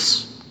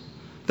yourselves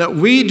that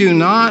we do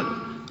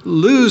not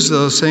lose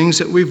those things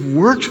that we've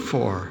worked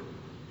for,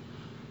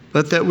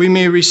 but that we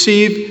may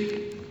receive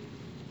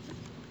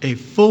a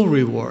full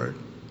reward,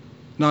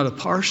 not a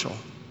partial.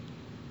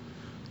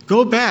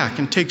 Go back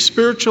and take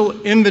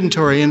spiritual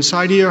inventory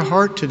inside of your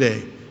heart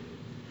today.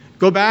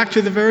 Go back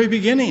to the very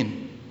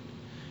beginning.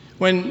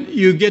 When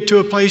you get to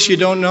a place you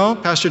don't know,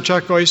 Pastor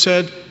Chuck always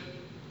said,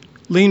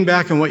 lean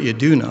back on what you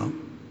do know,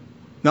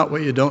 not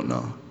what you don't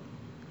know,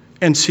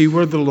 and see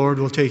where the Lord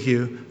will take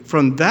you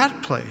from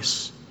that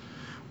place.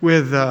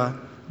 With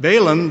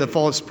Balaam, the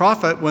false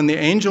prophet, when the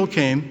angel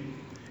came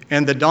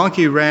and the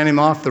donkey ran him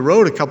off the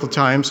road a couple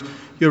times,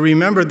 you'll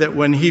remember that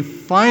when he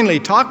finally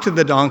talked to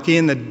the donkey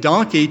and the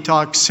donkey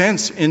talked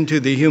sense into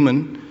the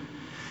human,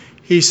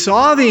 he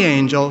saw the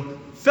angel,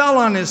 fell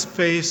on his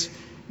face,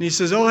 and he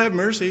says, oh, have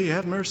mercy,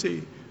 have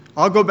mercy.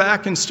 I'll go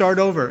back and start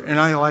over. And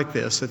I like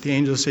this, that the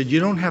angel said, you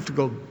don't have to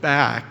go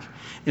back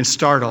and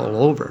start all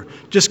over.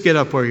 Just get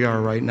up where you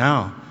are right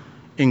now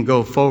and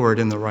go forward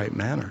in the right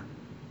manner.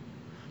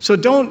 So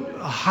don't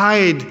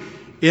hide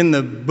in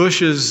the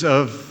bushes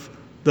of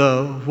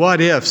the what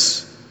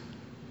ifs.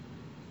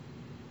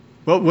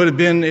 What would have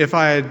been if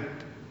I had,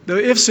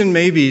 the ifs and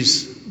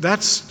maybes,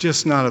 that's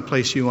just not a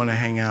place you want to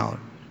hang out.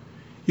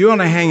 You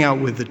want to hang out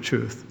with the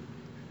truth.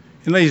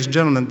 And ladies and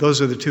gentlemen,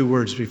 those are the 2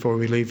 words before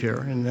we leave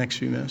here in the next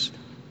few minutes.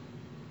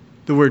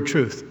 The word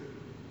truth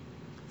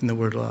and the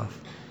word love.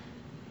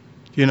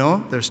 You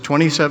know, there's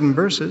 27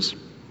 verses,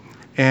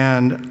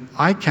 And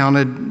I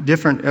counted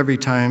different every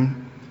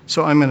time,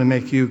 so I'm going to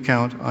make you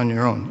count on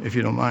your own, if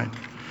you don't mind,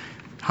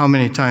 how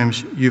many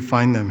times you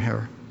find them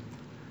here.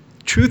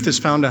 Truth is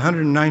found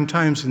 109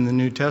 times in the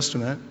New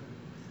Testament.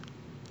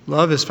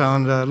 Love is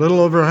found a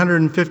little over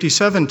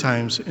 157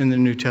 times in the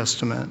New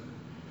Testament.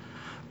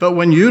 But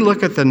when you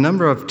look at the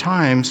number of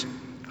times,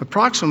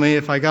 approximately,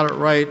 if I got it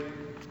right,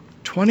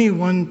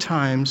 21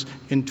 times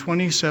in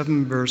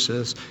 27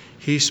 verses,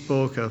 he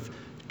spoke of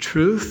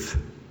truth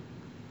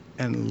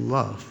and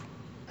love.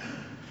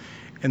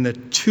 And the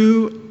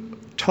two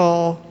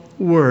tall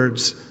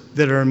words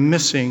that are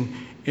missing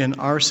in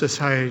our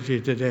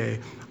society today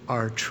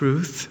are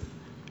truth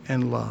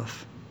and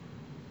love.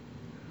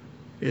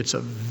 It's a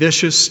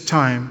vicious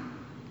time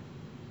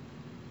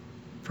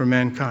for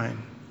mankind,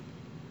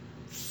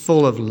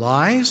 full of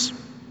lies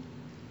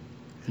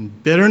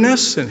and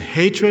bitterness and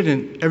hatred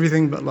and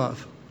everything but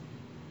love.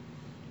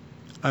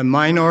 A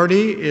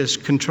minority is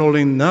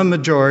controlling the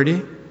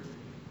majority,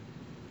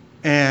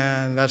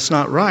 and that's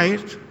not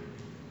right.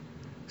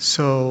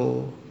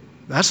 So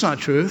that's not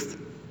truth,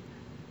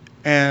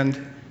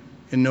 and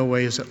in no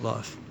way is it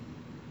love.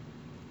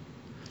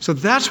 So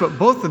that's what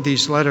both of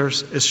these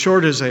letters, as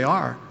short as they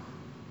are,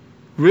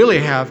 really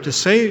have to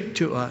say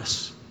to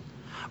us.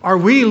 Are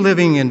we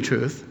living in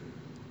truth?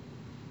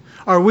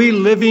 Are we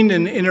living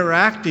and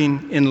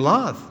interacting in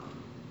love?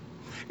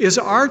 Is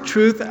our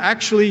truth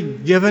actually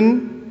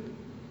given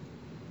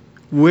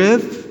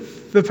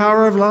with the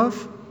power of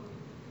love?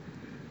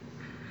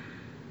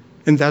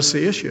 And that's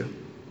the issue.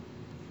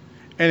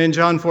 And in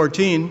John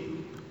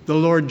 14, the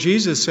Lord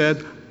Jesus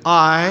said,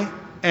 I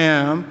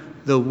am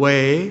the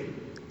way,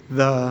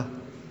 the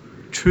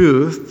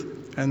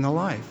truth, and the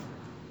life.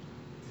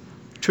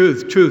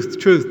 Truth, truth,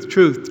 truth,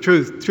 truth,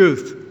 truth,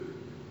 truth.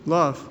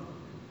 Love.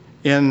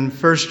 In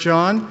 1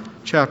 John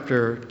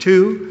chapter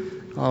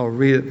 2, I'll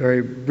read it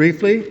very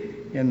briefly.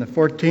 In the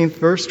 14th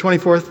verse,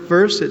 24th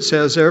verse, it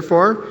says,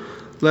 therefore,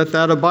 let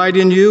that abide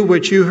in you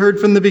which you heard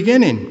from the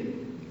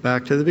beginning.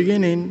 Back to the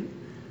beginning.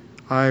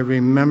 I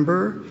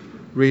remember,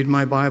 read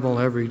my Bible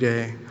every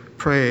day,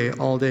 pray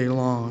all day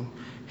long,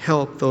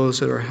 help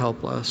those that are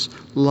helpless,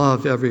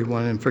 love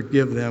everyone and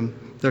forgive them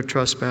their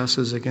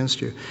trespasses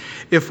against you.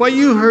 If what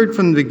you heard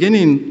from the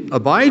beginning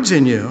abides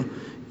in you,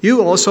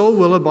 you also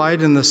will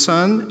abide in the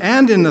Son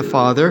and in the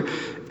Father.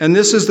 And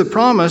this is the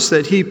promise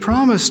that he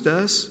promised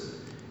us,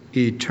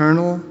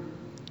 eternal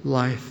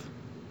life.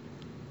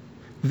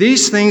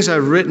 These things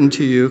I've written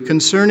to you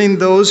concerning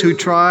those who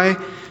try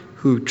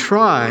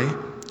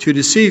to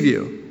deceive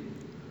you.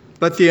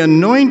 But the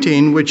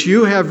anointing which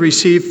you have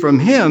received from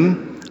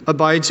him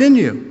abides in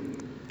you.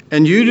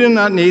 And you do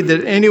not need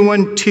that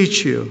anyone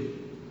teach you.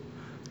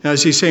 Now,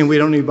 is he saying we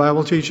don't need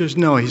Bible teachers?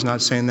 No, he's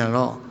not saying that at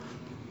all.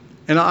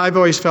 And I've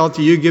always felt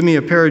that you give me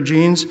a pair of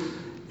jeans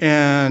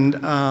and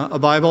a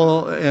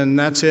Bible, and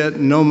that's it,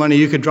 no money.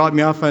 You could drop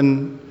me off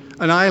on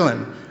an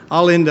island.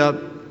 I'll end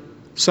up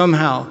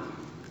somehow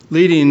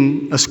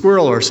leading a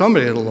squirrel or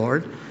somebody to the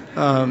Lord.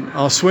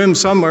 I'll swim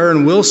somewhere,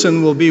 and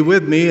Wilson will be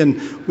with me, and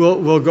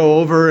we'll go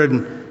over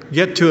and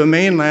get to a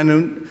mainland,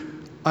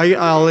 and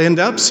I'll end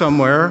up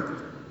somewhere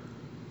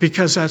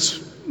because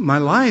that's my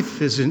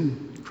life is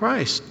in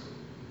Christ.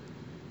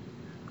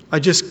 I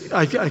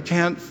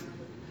can't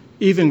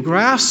even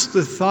grasp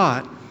the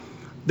thought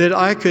that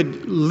I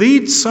could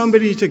lead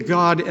somebody to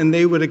God and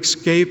they would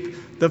escape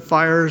the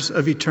fires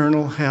of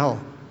eternal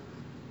hell.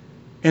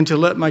 And to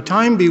let my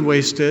time be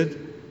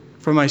wasted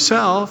for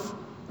myself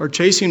or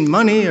chasing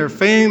money or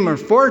fame or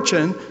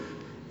fortune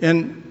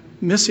and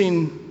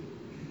missing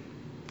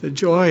the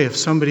joy of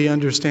somebody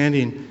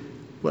understanding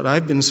what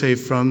I've been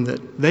saved from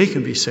that they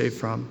can be saved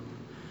from.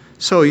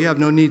 So you have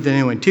no need that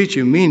anyone teach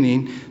you,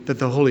 meaning that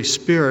the Holy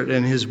Spirit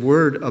and his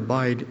word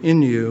abide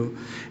in you,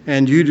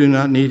 and you do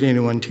not need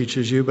anyone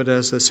teaches you, but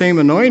as the same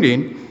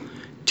anointing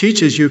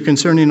teaches you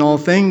concerning all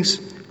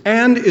things,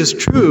 and is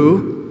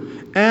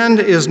true, and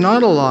is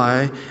not a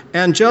lie,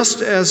 and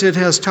just as it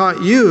has taught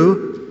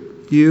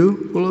you,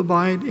 you will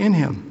abide in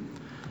him.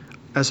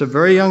 As a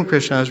very young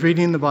Christian, I was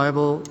reading the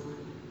Bible,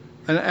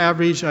 an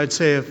average, I'd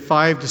say, of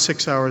 5 to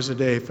 6 hours a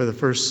day for the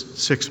first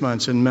 6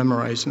 months and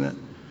memorizing it.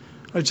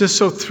 I was just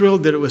so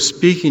thrilled that it was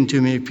speaking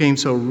to me. It became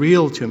so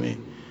real to me.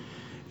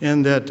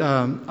 And that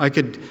I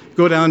could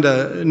go down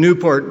to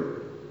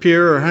Newport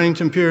Pier or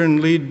Huntington Pier and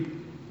lead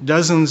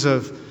dozens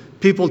of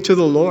people to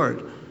the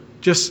Lord.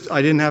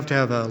 I didn't have to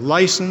have a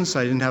license.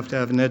 I didn't have to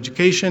have an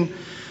education.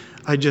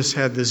 I just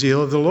had the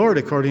zeal of the Lord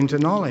according to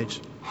knowledge.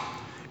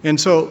 And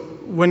so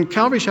when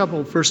Calvary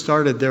Chapel first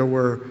started, there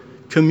were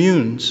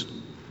communes.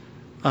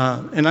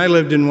 And I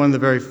lived in one of the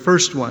very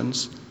first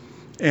ones.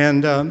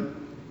 And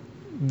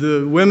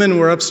the women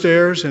were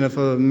upstairs, and if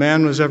a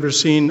man was ever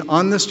seen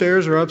on the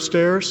stairs or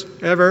upstairs,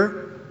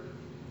 ever,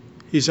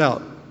 he's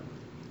out.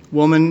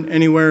 Woman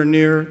anywhere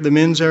near the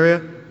men's area,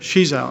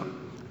 she's out.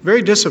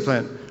 Very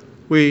disciplined.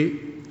 We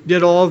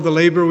did all of the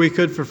labor we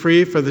could for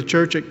free for the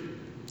church at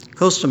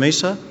Costa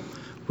Mesa.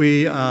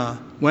 We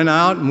went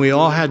out, and we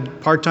all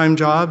had part-time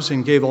jobs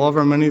and gave all of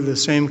our money to the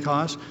same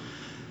cause.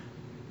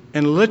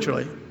 And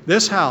literally,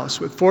 This house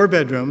with 4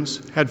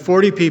 bedrooms had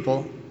 40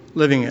 people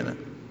living in it.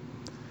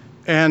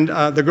 And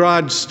the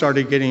garage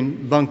started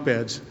getting bunk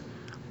beds.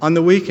 On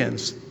the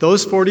weekends,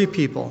 those 40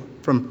 people,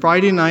 from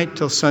Friday night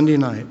till Sunday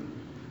night,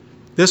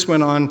 this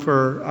went on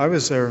for, I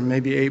was there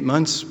maybe 8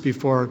 months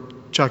before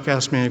Chuck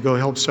asked me to go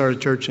help start a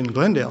church in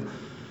Glendale.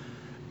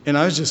 And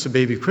I was just a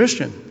baby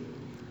Christian.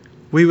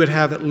 We would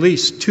have at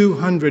least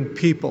 200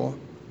 people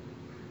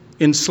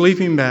in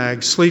sleeping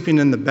bags, sleeping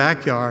in the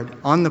backyard,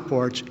 on the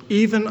porch,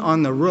 even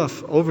on the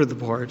roof over the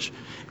porch,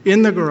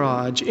 in the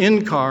garage,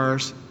 in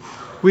cars.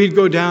 We'd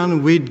go down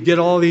and we'd get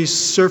all these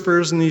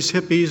surfers and these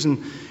hippies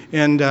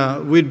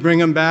and we'd bring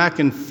them back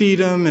and feed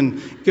them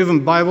and give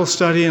them Bible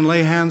study and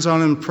lay hands on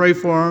them and pray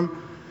for them.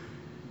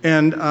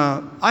 And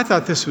I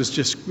thought this was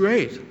just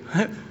great.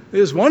 It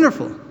was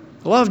wonderful.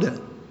 I loved it.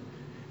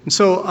 And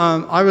so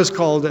I was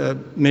called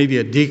maybe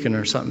a deacon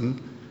or something.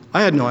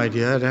 I had no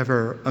idea I'd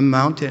ever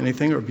amount to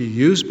anything or be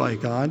used by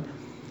God,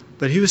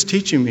 but he was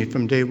teaching me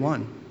from day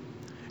one.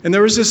 And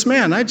there was this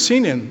man, I'd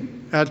seen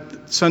him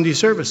at Sunday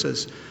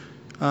services.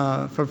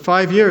 For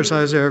 5 years,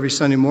 I was there every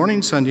Sunday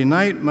morning, Sunday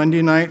night,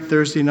 Monday night,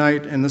 Thursday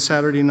night, and the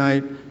Saturday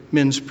night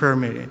men's prayer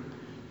meeting.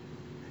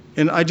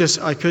 And I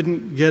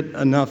couldn't get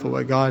enough of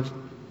what God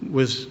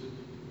was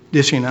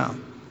dishing out.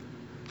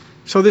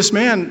 So this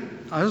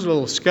man, I was a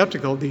little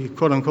skeptical. The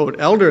quote-unquote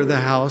elder of the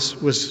house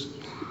was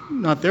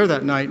not there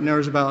that night, and there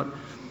was about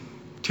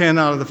 10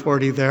 out of the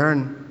 40 there,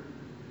 and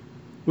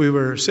we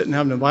were sitting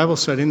having a Bible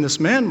study, and this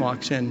man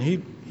walks in.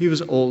 He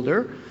was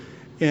older,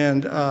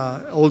 and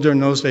older in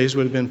those days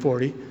would have been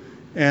 40,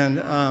 and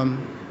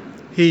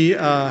he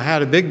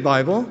had a big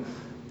Bible,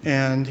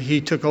 and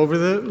he took over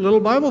the little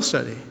Bible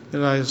study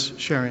that I was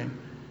sharing.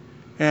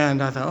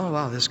 And I thought, oh,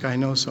 wow, this guy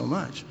knows so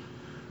much.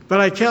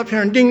 But I kept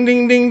hearing ding,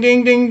 ding, ding,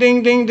 ding, ding,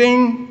 ding, ding,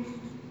 ding.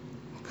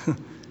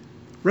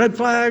 Red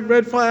flag,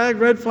 red flag,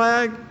 red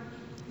flag.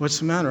 What's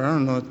the matter? I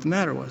don't know what the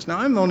matter was. Now,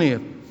 I'm only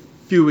a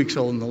few weeks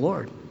old in the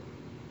Lord.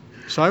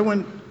 So I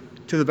went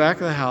to the back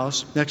of the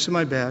house next to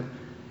my bed,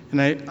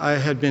 and I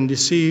had been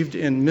deceived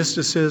in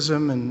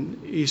mysticism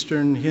and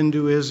Eastern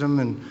Hinduism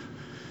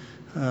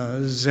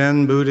and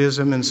Zen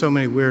Buddhism and so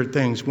many weird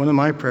things. One of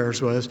my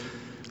prayers was,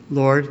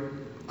 Lord,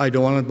 I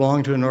don't want to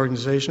belong to an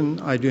organization.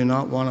 I do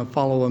not want to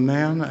follow a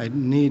man. I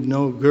need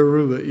no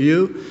guru but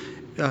you.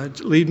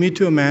 Lead me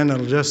to a man that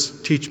will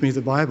just teach me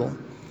the Bible.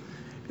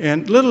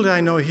 And little did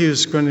I know he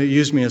was going to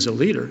use me as a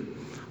leader.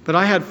 But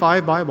I had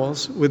 5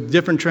 Bibles with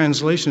different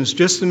translations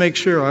just to make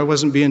sure I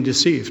wasn't being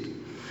deceived.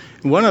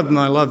 And one of them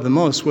I loved the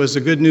most was The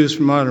Good News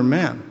for Modern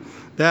Man.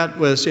 That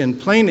was in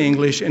plain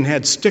English and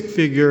had stick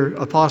figure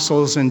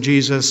apostles and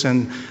Jesus,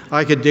 and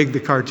I could dig the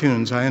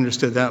cartoons. I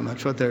understood that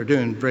much, what they were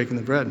doing, breaking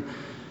the bread.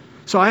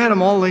 So I had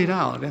them all laid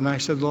out, and I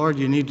said, Lord,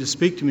 you need to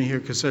speak to me here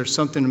because there's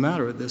something the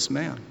matter with this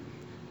man.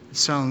 It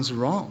sounds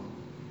wrong.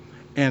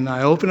 And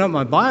I opened up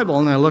my Bible,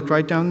 and I looked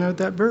right down there at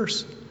that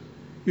verse.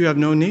 You have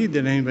no need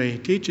that anybody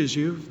teaches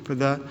you for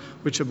that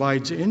which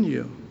abides in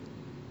you.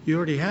 You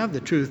already have the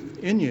truth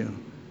in you.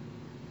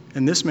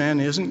 And this man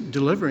isn't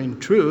delivering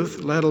truth,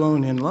 let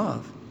alone in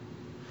love.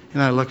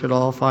 And I looked at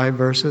all 5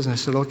 verses, and I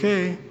said,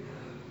 okay.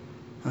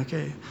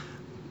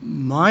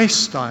 My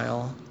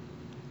style,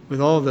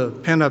 with all the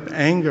pent-up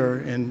anger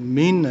and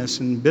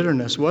meanness and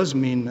bitterness, was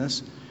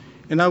meanness,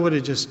 and I would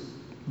have just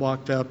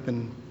walked up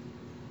and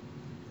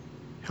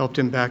helped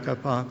him back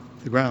up off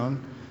the ground,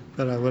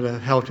 but I would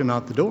have helped him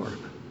out the door.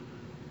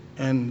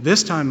 And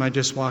this time I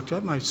just walked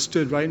up and I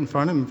stood right in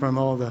front of him from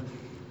all the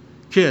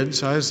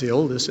kids. I was the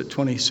oldest at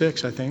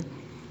 26, I think.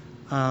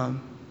 I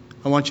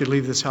want you to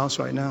leave this house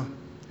right now.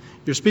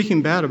 You're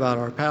speaking bad about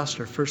our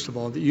pastor, first of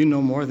all, that you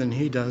know more than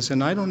he does.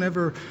 And I don't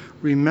ever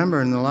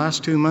remember in the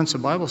last 2 months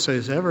of Bible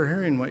studies ever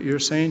hearing what you're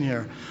saying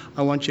here.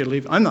 I want you to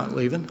leave. I'm not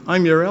leaving.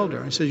 I'm your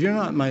elder. I said, you're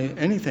not my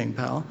anything,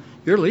 pal.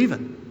 You're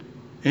leaving.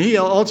 And he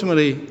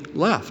ultimately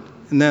left.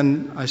 And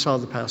then I saw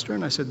the pastor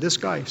and I said, this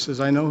guy, he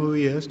says, I know who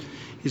he is.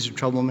 He's a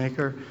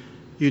troublemaker.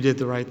 You did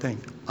the right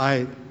thing.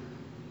 I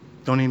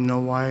don't even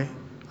know why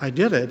I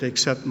did it,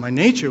 except my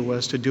nature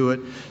was to do it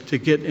to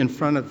get in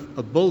front of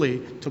a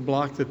bully, to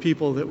block the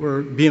people that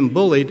were being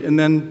bullied, and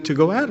then to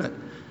go at it.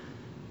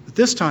 But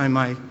this time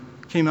I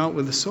came out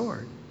with a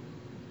sword.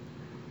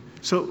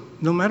 So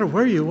no matter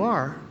where you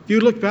are, if you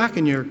look back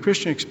in your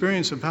Christian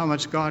experience of how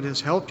much God has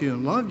helped you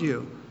and loved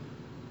you,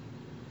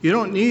 you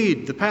don't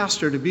need the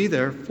pastor to be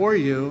there for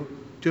you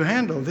to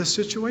handle this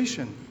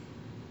situation.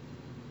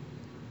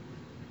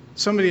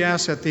 Somebody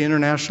asked at the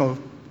International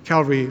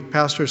Calvary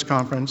Pastors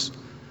Conference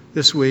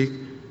this week,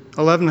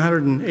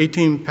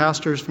 1,118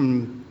 pastors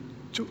from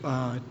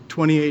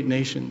 28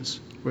 nations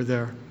were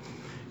there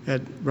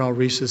at Raul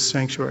Reese's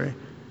sanctuary.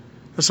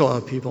 That's a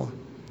lot of people.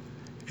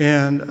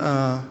 And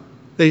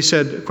they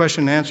said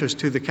question and answers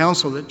to the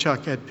council that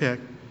Chuck had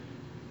picked.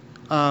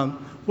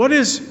 What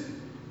is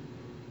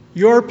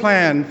your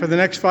plan for the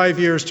next 5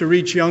 years to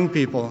reach young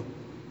people?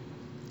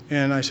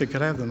 And I said,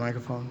 could I have the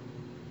microphone?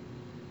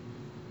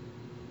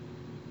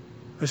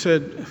 I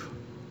said,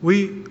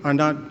 we are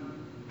not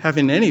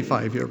having any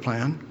 5-year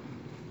plan.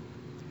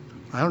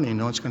 I don't even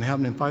know what's going to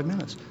happen in 5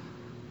 minutes.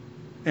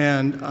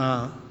 And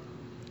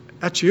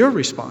that's your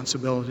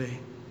responsibility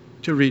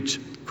to reach,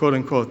 quote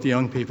unquote, the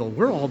young people.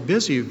 We're all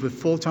busy with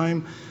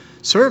full-time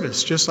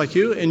service, just like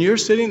you. And you're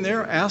sitting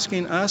there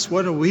asking us,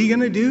 what are we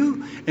going to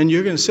do? And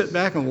you're going to sit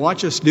back and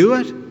watch us do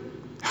it?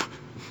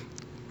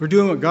 We're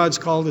doing what God's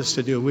called us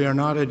to do. We are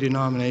not a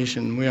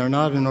denomination. We are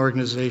not an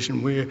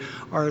organization. We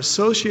are an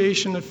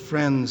association of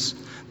friends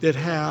that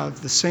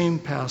have the same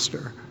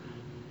pastor.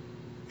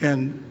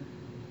 And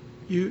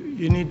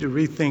you need to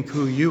rethink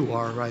who you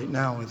are right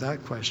now with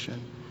that question.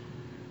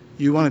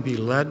 You want to be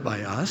led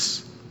by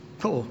us?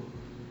 Oh,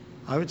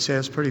 I would say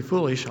that's pretty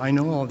foolish. I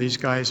know all these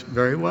guys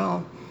very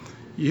well.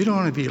 You don't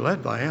want to be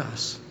led by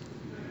us.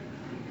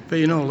 But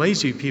you know,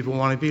 lazy people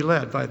want to be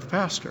led by the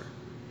pastor.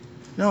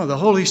 No, the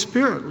Holy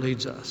Spirit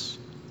leads us.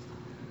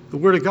 The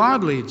Word of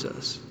God leads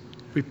us.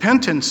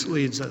 Repentance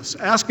leads us.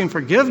 Asking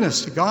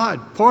forgiveness to God,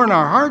 pouring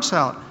our hearts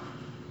out.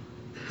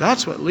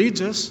 That's what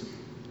leads us.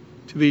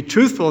 To be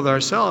truthful with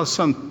ourselves,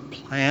 some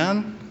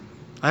plan.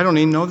 I don't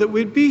even know that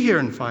we'd be here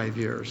in 5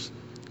 years,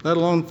 let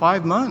alone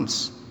 5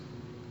 months.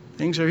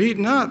 Things are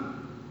heating up.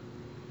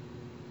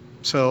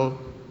 So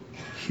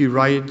he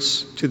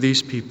writes to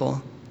these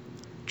people,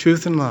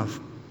 truth and love.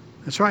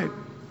 That's right,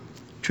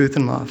 truth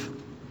and love.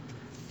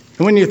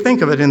 And when you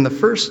think of it, in the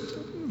first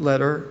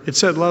letter, it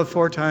said love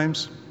 4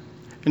 times,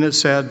 and it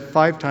said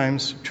 5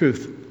 times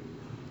truth.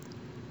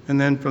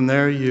 And then from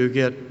there you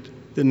get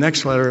the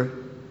next letter,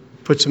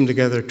 puts them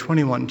together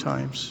 21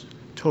 times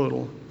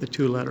total, the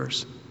 2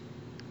 letters.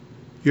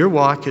 Your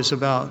walk is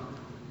about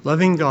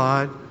loving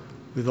God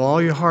with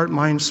all your heart,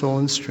 mind, soul,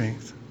 and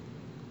strength.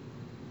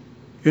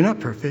 You're not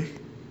perfect.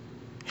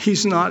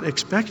 He's not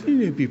expecting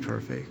you to be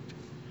perfect.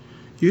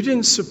 You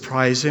didn't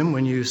surprise him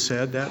when you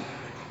said that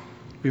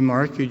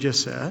remark you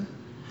just said.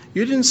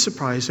 You didn't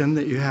surprise him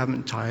that you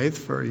haven't tithed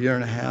for 1.5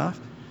 years.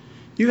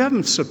 You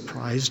haven't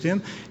surprised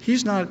him.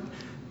 He's not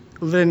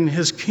letting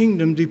his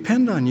kingdom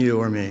depend on you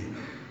or me.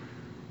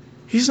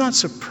 He's not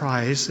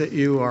surprised that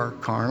you are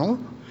carnal.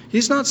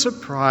 He's not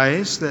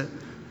surprised that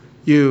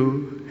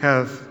you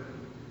have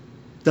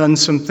done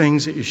some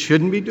things that you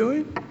shouldn't be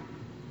doing.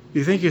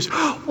 You think he's,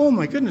 oh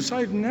my goodness,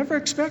 I'd never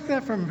expect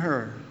that from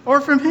her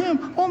or from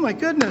him. Oh my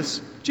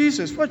goodness,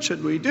 Jesus, what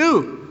should we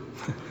do?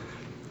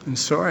 I'm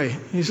sorry,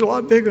 he's a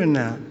lot bigger than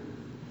that.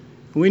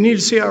 We need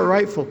to see our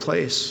rightful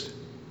place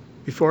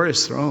before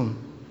his throne.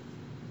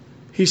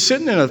 He's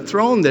sitting in a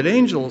throne that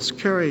angels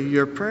carry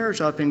your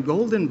prayers up in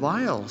golden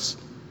vials.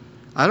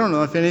 I don't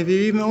know if any of you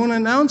even own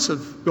an ounce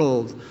of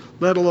gold,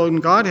 let alone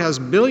God has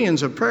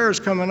billions of prayers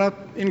coming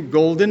up in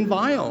golden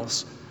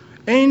vials.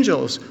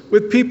 Angels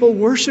with people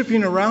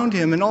worshiping around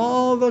him and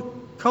all the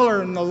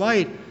color and the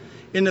light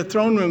in the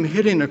throne room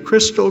hitting a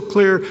crystal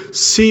clear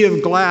sea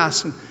of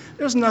glass. And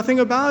there's nothing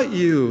about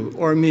you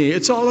or me.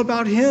 It's all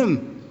about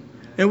him.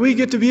 And we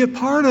get to be a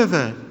part of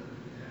it.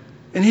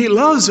 And he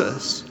loves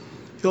us.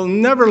 He'll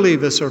never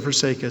leave us or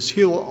forsake us.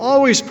 He will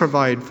always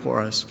provide for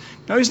us.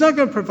 Now, he's not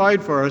going to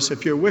provide for us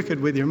if you're wicked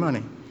with your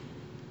money.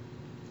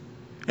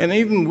 And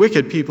even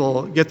wicked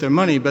people get their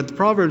money, but the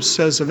Proverbs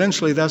says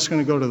eventually that's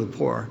going to go to the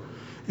poor.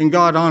 And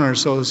God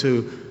honors those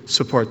who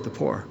support the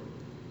poor.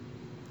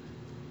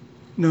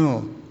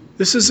 No,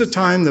 this is the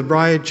time the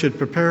bride should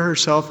prepare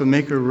herself and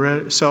make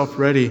herself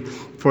ready,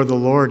 for the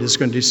Lord is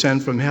going to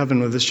descend from heaven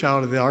with the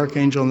shout of the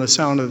archangel and the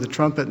sound of the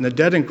trumpet, and the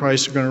dead in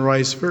Christ are going to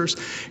rise first.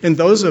 And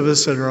those of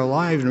us that are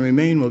alive and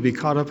remain will be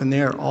caught up in the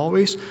air,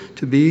 always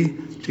to be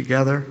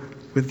together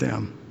with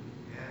them.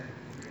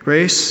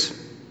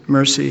 Grace,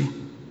 mercy,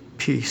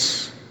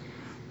 peace.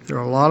 There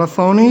are a lot of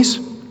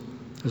phonies.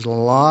 There's a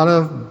lot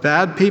of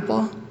bad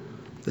people.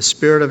 The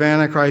spirit of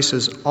Antichrist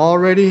is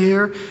already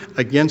here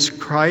against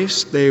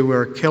Christ. They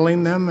were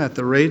killing them at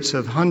the rates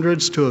of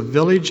hundreds to a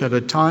village at a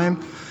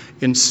time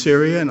in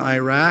Syria and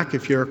Iraq.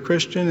 If you're a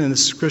Christian in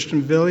this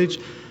Christian village,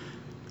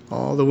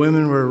 all the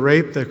women were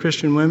raped, the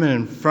Christian women,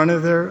 in front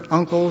of their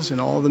uncles,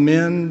 and all the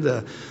men,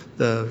 the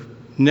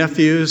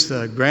nephews,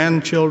 the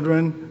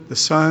grandchildren, the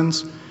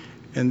sons.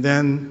 And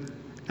then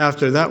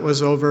after that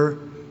was over,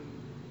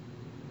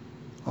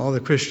 all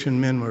the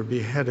Christian men were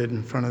beheaded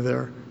in front of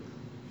their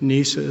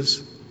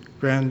nieces,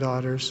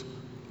 granddaughters,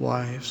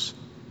 wives,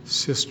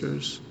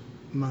 sisters,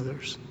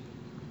 mothers.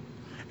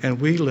 And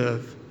we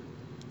live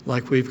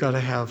like we've got to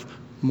have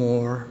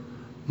more.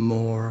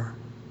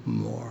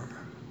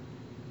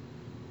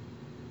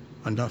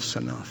 Enough's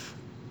enough.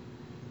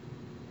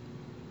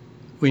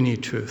 We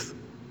need truth.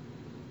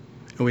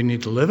 And we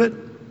need to live it.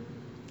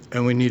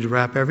 And we need to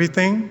wrap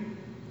everything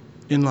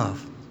in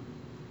love.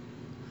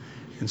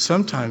 And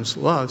sometimes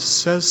love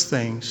says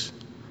things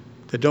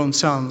that don't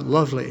sound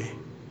lovely,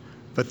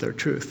 but they're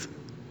truth.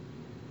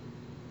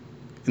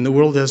 And the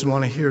world doesn't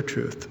want to hear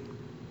truth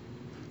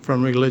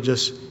from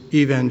religious,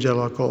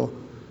 evangelical,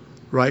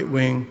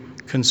 right-wing,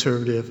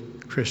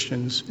 conservative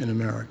Christians in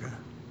America.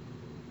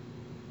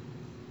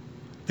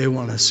 They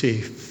want to see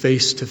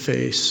face to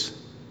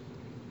face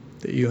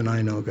that you and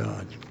I know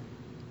God.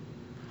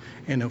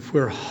 And if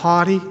we're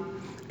haughty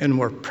and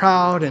we're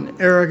proud and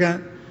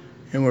arrogant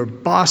and we're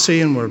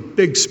bossy and we're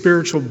big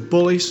spiritual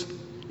bullies,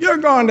 you're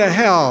going to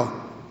hell.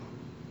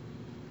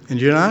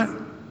 And you're not?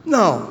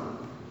 No.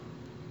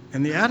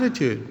 And the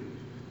attitude.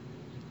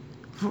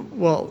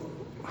 Well,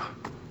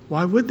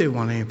 why would they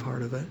want any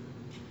part of it?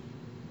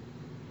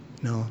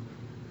 No.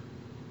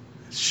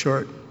 It's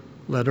short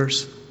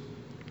letters,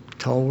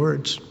 tall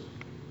words,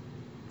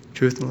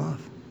 truth and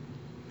love.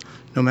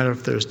 No matter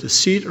if there's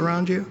deceit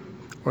around you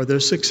or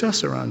there's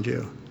success around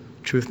you,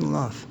 truth and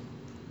love.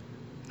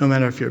 No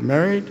matter if you're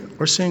married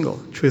or single,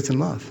 truth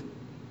and love.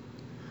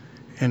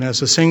 And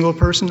as a single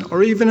person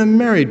or even a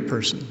married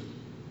person,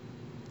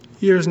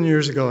 years and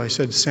years ago I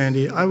said to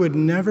Sandy, I would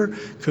never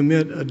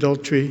commit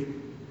adultery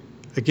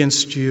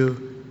against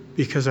you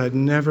because I'd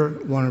never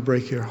want to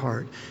break your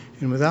heart.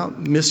 And without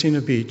missing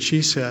a beat,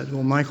 she said,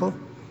 well, Michael,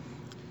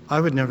 I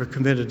would never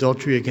commit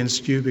adultery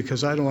against you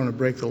because I don't want to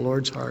break the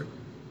Lord's heart.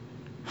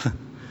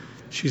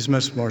 She's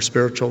much more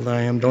spiritual than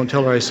I am. Don't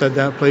tell her I said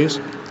that, please.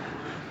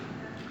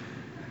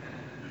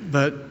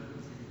 But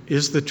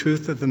is the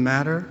truth of the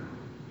matter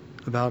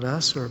about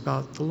us or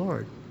about the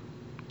Lord?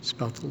 It's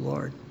about the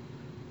Lord.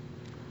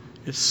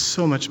 It's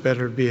so much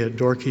better to be a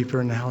doorkeeper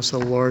in the house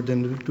of the Lord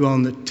than to dwell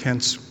in the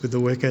tents with the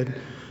wicked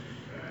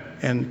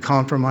and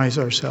compromise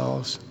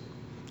ourselves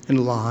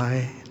and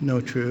lie,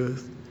 no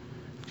truth,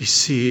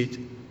 deceit.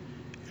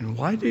 And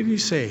why did he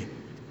say,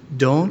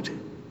 don't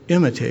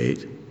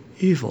imitate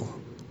evil?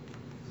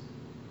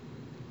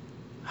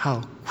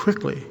 How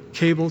quickly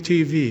cable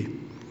TV,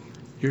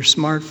 your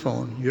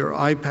smartphone, your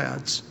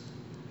iPads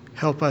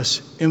help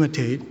us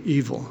imitate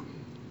evil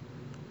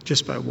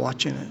just by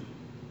watching it.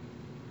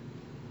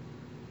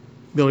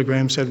 Billy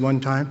Graham said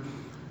one time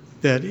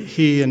that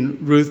he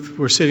and Ruth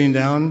were sitting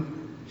down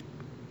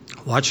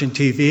watching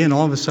TV, and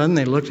all of a sudden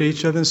they looked at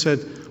each other and said,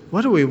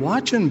 what are we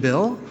watching,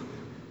 Bill?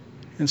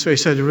 And so he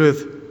said to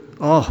Ruth,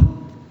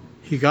 oh,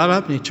 he got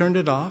up and he turned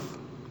it off,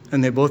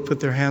 and they both put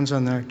their hands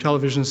on their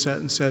television set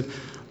and said,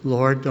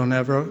 Lord, don't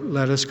ever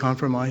let us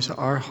compromise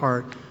our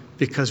heart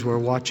because we're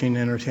watching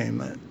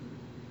entertainment.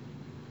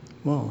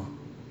 Whoa.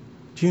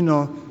 Do you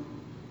know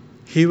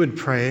he would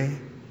pray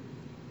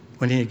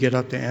when he'd get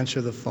up to answer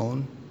the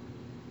phone?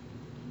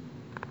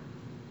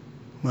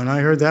 When I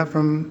heard that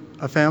from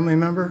a family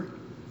member,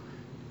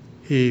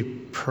 he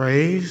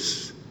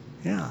prays.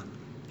 Yeah.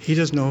 He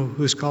doesn't know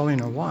who's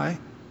calling or why.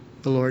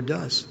 The Lord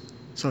does.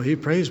 So he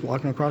prays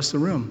walking across the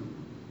room.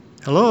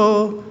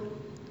 Hello?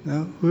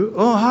 No?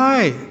 Oh,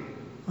 hi.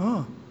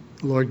 Oh,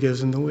 the Lord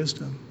gives him the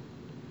wisdom.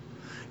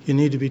 You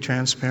need to be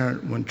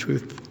transparent when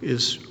truth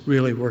is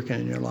really working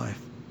in your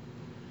life.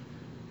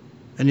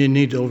 And you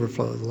need to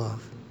overflow with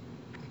love.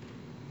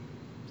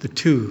 The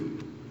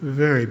two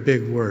very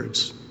big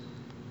words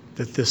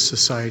that this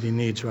society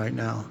needs right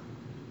now.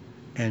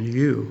 And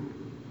you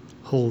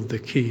hold the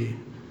key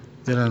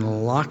that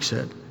unlocks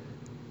it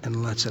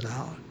and lets it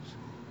out.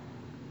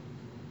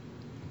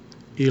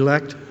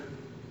 Elect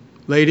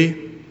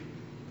lady,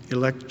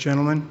 elect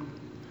gentleman,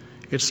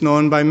 it's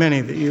known by many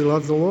that you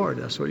love the Lord.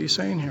 That's what he's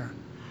saying here.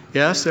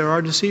 Yes, there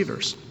are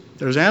deceivers.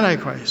 There's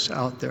antichrists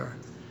out there.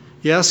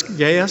 Yes,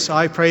 Gaius,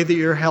 I pray that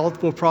your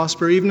health will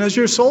prosper even as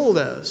your soul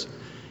does.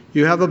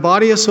 You have a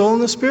body, a soul,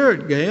 and a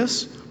spirit,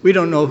 Gaius. We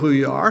don't know who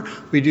you are.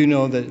 We do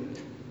know that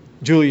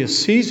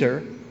Julius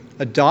Caesar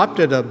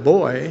adopted a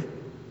boy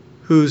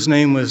whose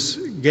name was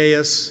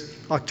Gaius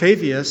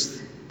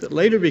Octavius that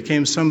later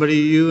became somebody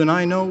you and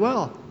I know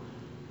well,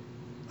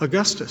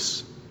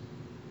 Augustus.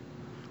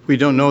 We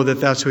don't know that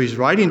that's who he's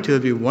writing to.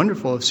 It'd be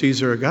wonderful if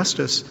Caesar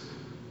Augustus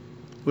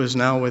was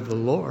now with the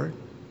Lord.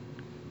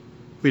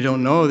 We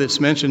don't know that's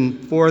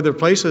mentioned 4 other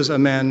places a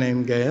man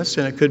named Gaius,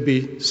 and it could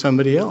be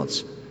somebody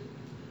else.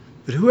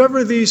 But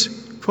whoever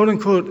these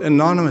quote-unquote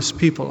anonymous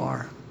people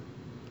are,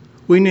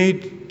 we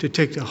need to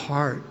take to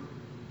heart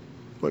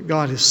what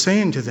God is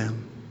saying to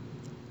them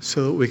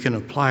so that we can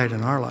apply it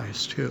in our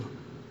lives too,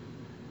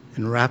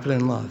 and wrap it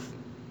in love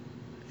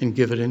and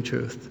give it in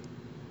truth.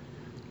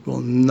 We'll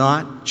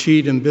not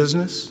cheat in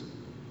business.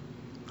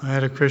 I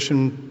had a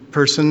Christian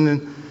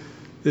person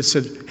that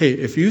said, hey,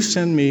 if you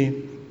send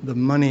me the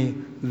money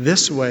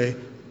this way,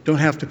 don't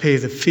have to pay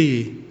the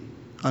fee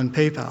on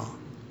PayPal.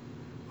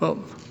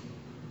 Well,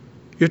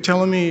 you're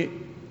telling me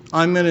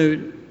I'm going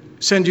to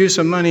send you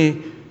some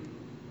money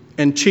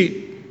and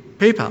cheat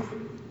PayPal?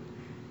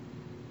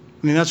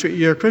 I mean, that's what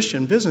you're a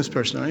Christian business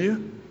person, aren't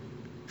you?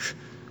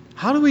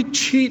 How do we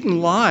cheat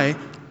and lie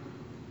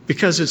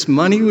because it's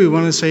money we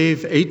want to save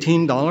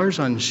 $18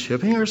 on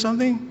shipping or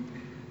something?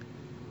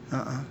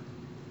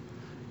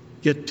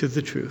 Get to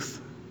the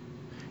truth.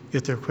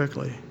 Get there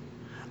quickly.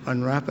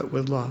 Unwrap it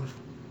with love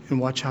and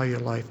watch how your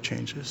life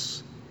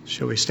changes.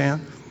 Shall we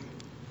stand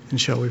and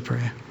shall we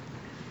pray?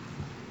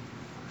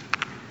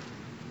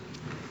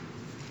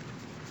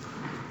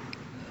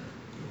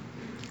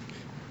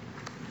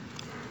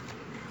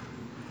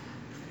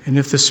 And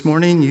if this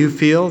morning you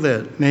feel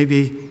that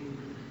maybe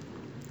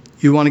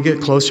you want to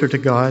get closer to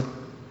God,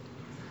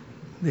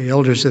 the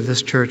elders of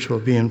this church will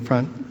be in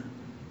front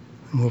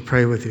and we'll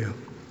pray with you.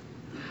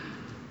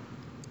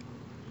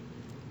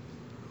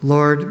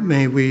 Lord,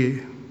 may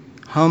we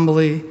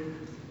humbly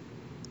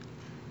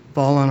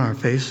fall on our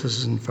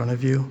faces in front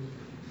of you.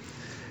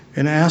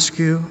 and ask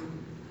you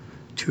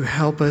to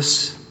help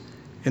us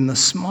in the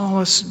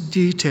smallest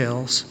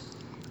details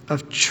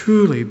of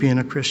truly being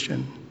a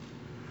Christian.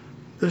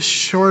 The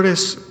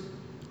shortest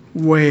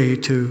way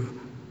to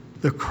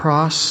the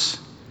cross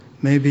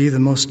may be the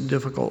most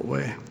difficult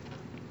way.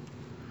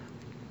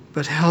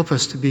 But help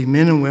us to be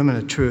men and women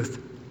of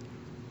truth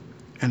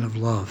and of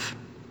love.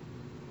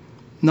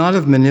 Not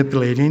of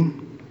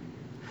manipulating,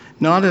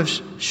 not of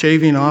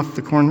shaving off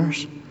the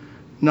corners,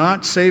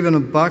 not saving a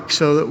buck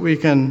so that we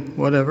can,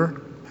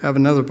 have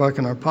another buck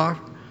in our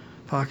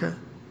pocket.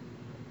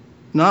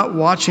 Not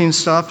watching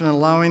stuff and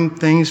allowing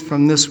things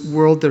from this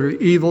world that are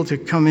evil to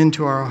come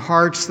into our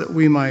hearts that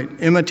we might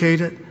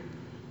imitate it,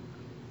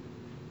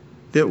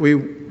 that we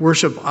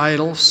worship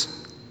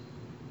idols,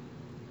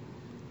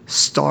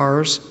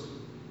 stars,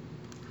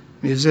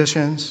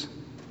 musicians,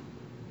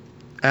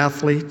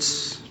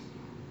 athletes.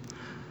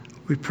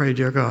 We pray,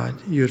 dear God,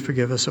 you would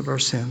forgive us of our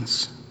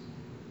sins.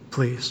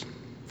 Please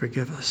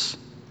forgive us.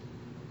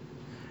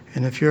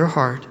 And if your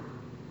heart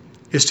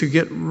is to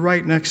get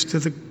right next to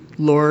the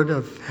Lord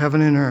of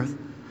heaven and earth,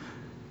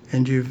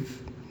 and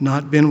you've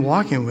not been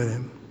walking with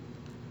him,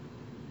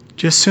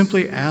 just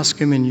simply ask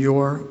him in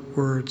your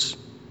words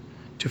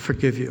to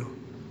forgive you.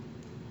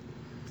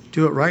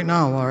 Do it right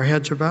now while our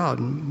heads are bowed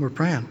and we're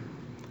praying.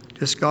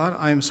 Just, God,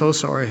 I am so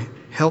sorry.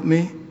 Help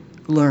me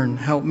learn.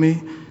 Help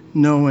me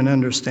know and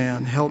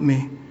understand. Help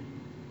me.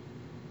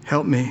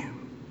 Help me.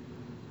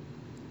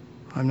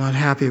 I'm not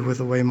happy with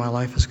the way my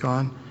life has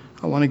gone.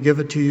 I want to give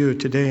it to you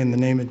today in the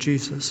name of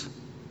Jesus.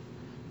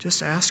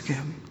 Just ask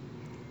him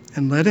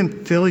and let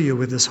him fill you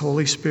with his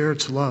Holy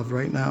Spirit's love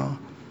right now,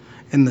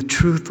 and the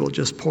truth will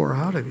just pour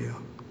out of you.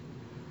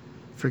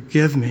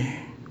 Forgive me.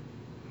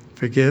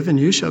 Forgive, and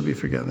you shall be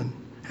forgiven.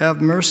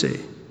 Have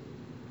mercy.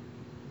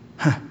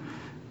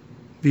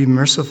 Be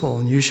merciful,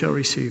 and you shall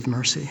receive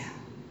mercy.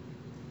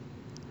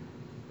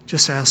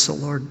 Just ask the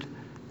Lord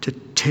to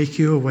take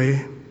you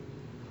away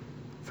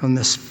from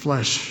this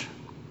flesh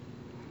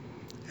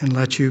and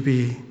let you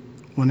be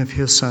one of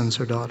his sons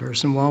or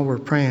daughters. And while we're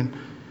praying,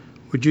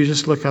 would you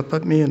just look up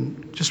at me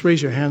and just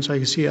raise your hand so I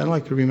can see? I'd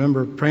like to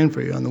remember praying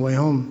for you on the way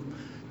home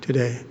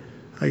today.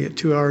 I get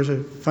 2 hours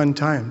of fun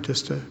time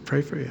just to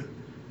pray for you.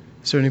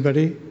 Is there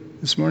anybody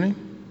this morning?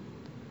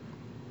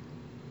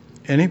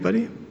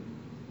 Anybody?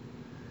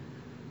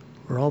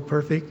 We're all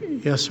perfect?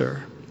 Yes,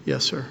 sir.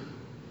 Yes, sir.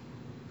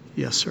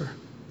 Yes, sir.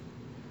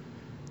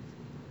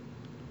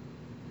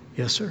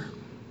 Yes, sir.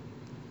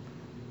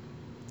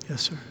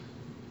 Yes, sir.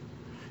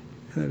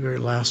 And the very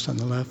last on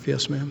the left.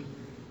 Yes, ma'am.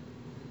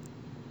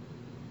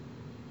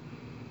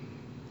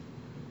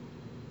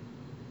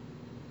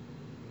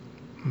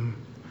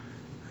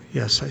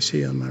 Yes, I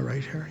see on my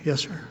right here.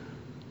 Yes, sir.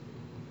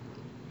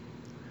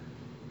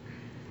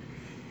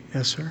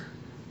 Yes, sir.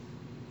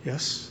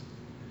 Yes.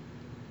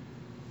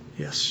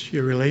 Yes.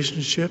 Your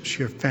relationships,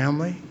 your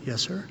family.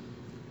 Yes, sir.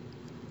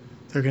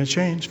 They're going to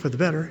change for the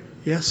better.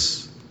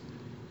 Yes.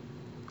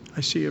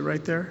 I see you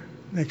right there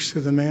next to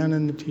the man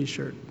in the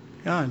T-shirt.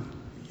 God,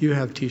 you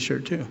have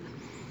T-shirt too.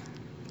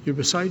 You're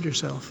beside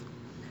yourself.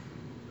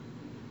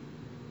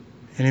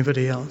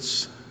 Anybody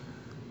else?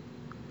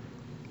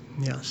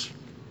 Yes.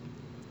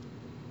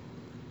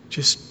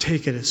 Just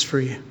take it, it's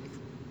free.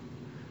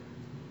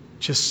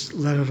 Just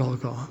let it all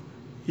go.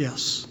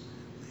 Yes,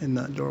 in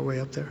that doorway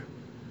up there.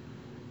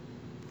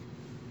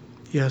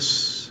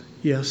 Yes,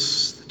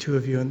 yes, the 2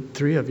 of you and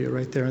 3 of you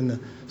right there in the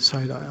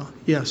side aisle.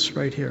 Yes,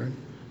 right here.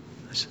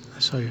 I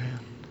saw your hand.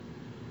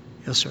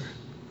 Yes, sir.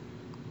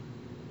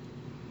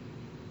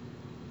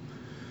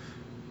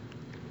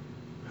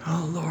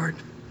 Oh, Lord,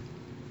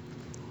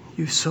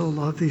 you so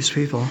love these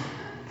people.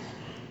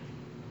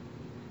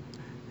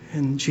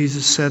 And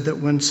Jesus said that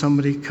when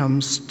somebody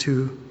comes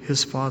to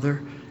his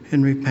Father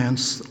and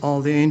repents,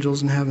 all the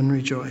angels in heaven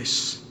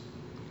rejoice.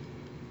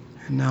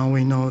 And now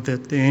we know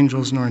that the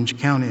angels in Orange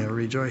County are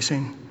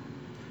rejoicing.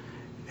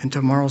 And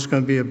tomorrow's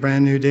going to be a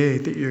brand new day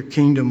that your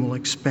kingdom will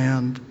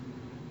expand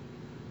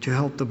to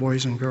help the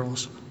boys and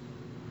girls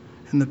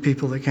and the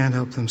people that can't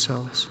help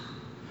themselves.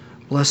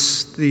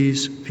 Bless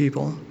these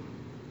people.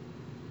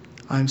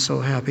 I'm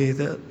so happy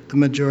that the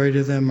majority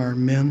of them are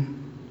men,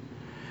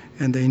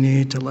 and they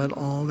need to let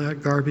all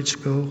that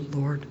garbage go,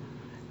 Lord,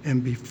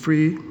 and be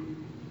free.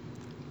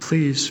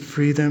 Please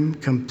free them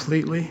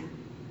completely.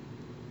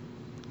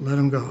 Let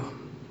them go.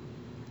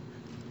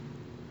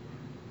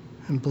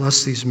 And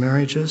bless these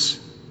marriages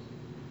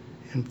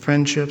and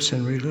friendships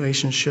and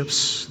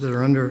relationships that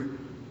are under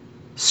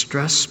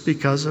stress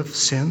because of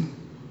sin.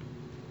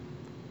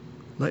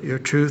 Let your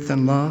truth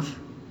and love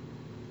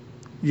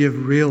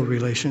give real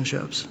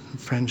relationships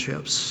and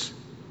friendships.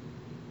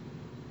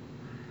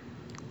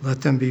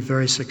 Let them be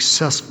very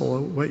successful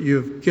at what you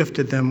have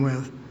gifted them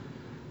with,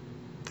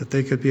 that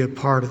they could be a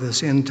part of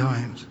this end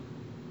times,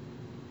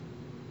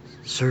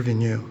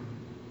 serving you.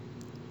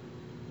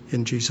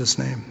 In Jesus'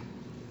 name,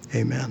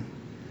 amen.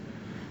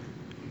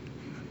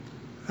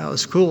 That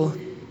was cool.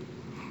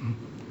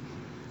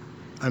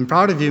 I'm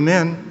proud of you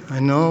men. I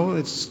know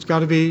it's got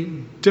to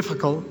be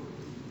difficult.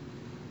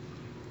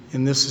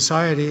 in this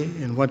society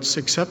and what's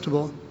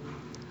acceptable.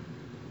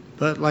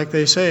 But like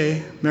they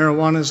say,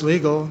 marijuana is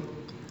legal.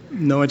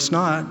 No, it's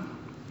not.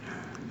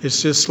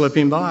 It's just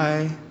slipping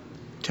by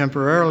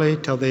temporarily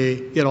till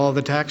they get all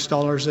the tax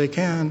dollars they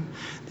can.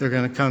 They're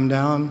going to come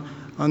down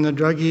on the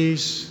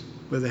druggies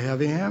with a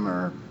heavy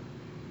hammer.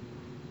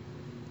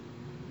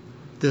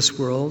 This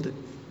world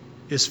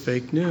is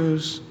fake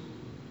news,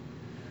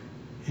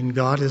 and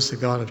God is the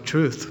God of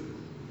truth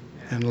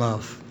and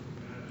love.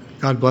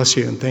 God bless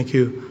you, and thank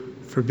you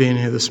for being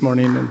here this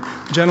morning. And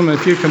gentlemen,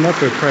 if you come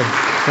up and pray.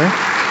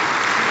 Okay?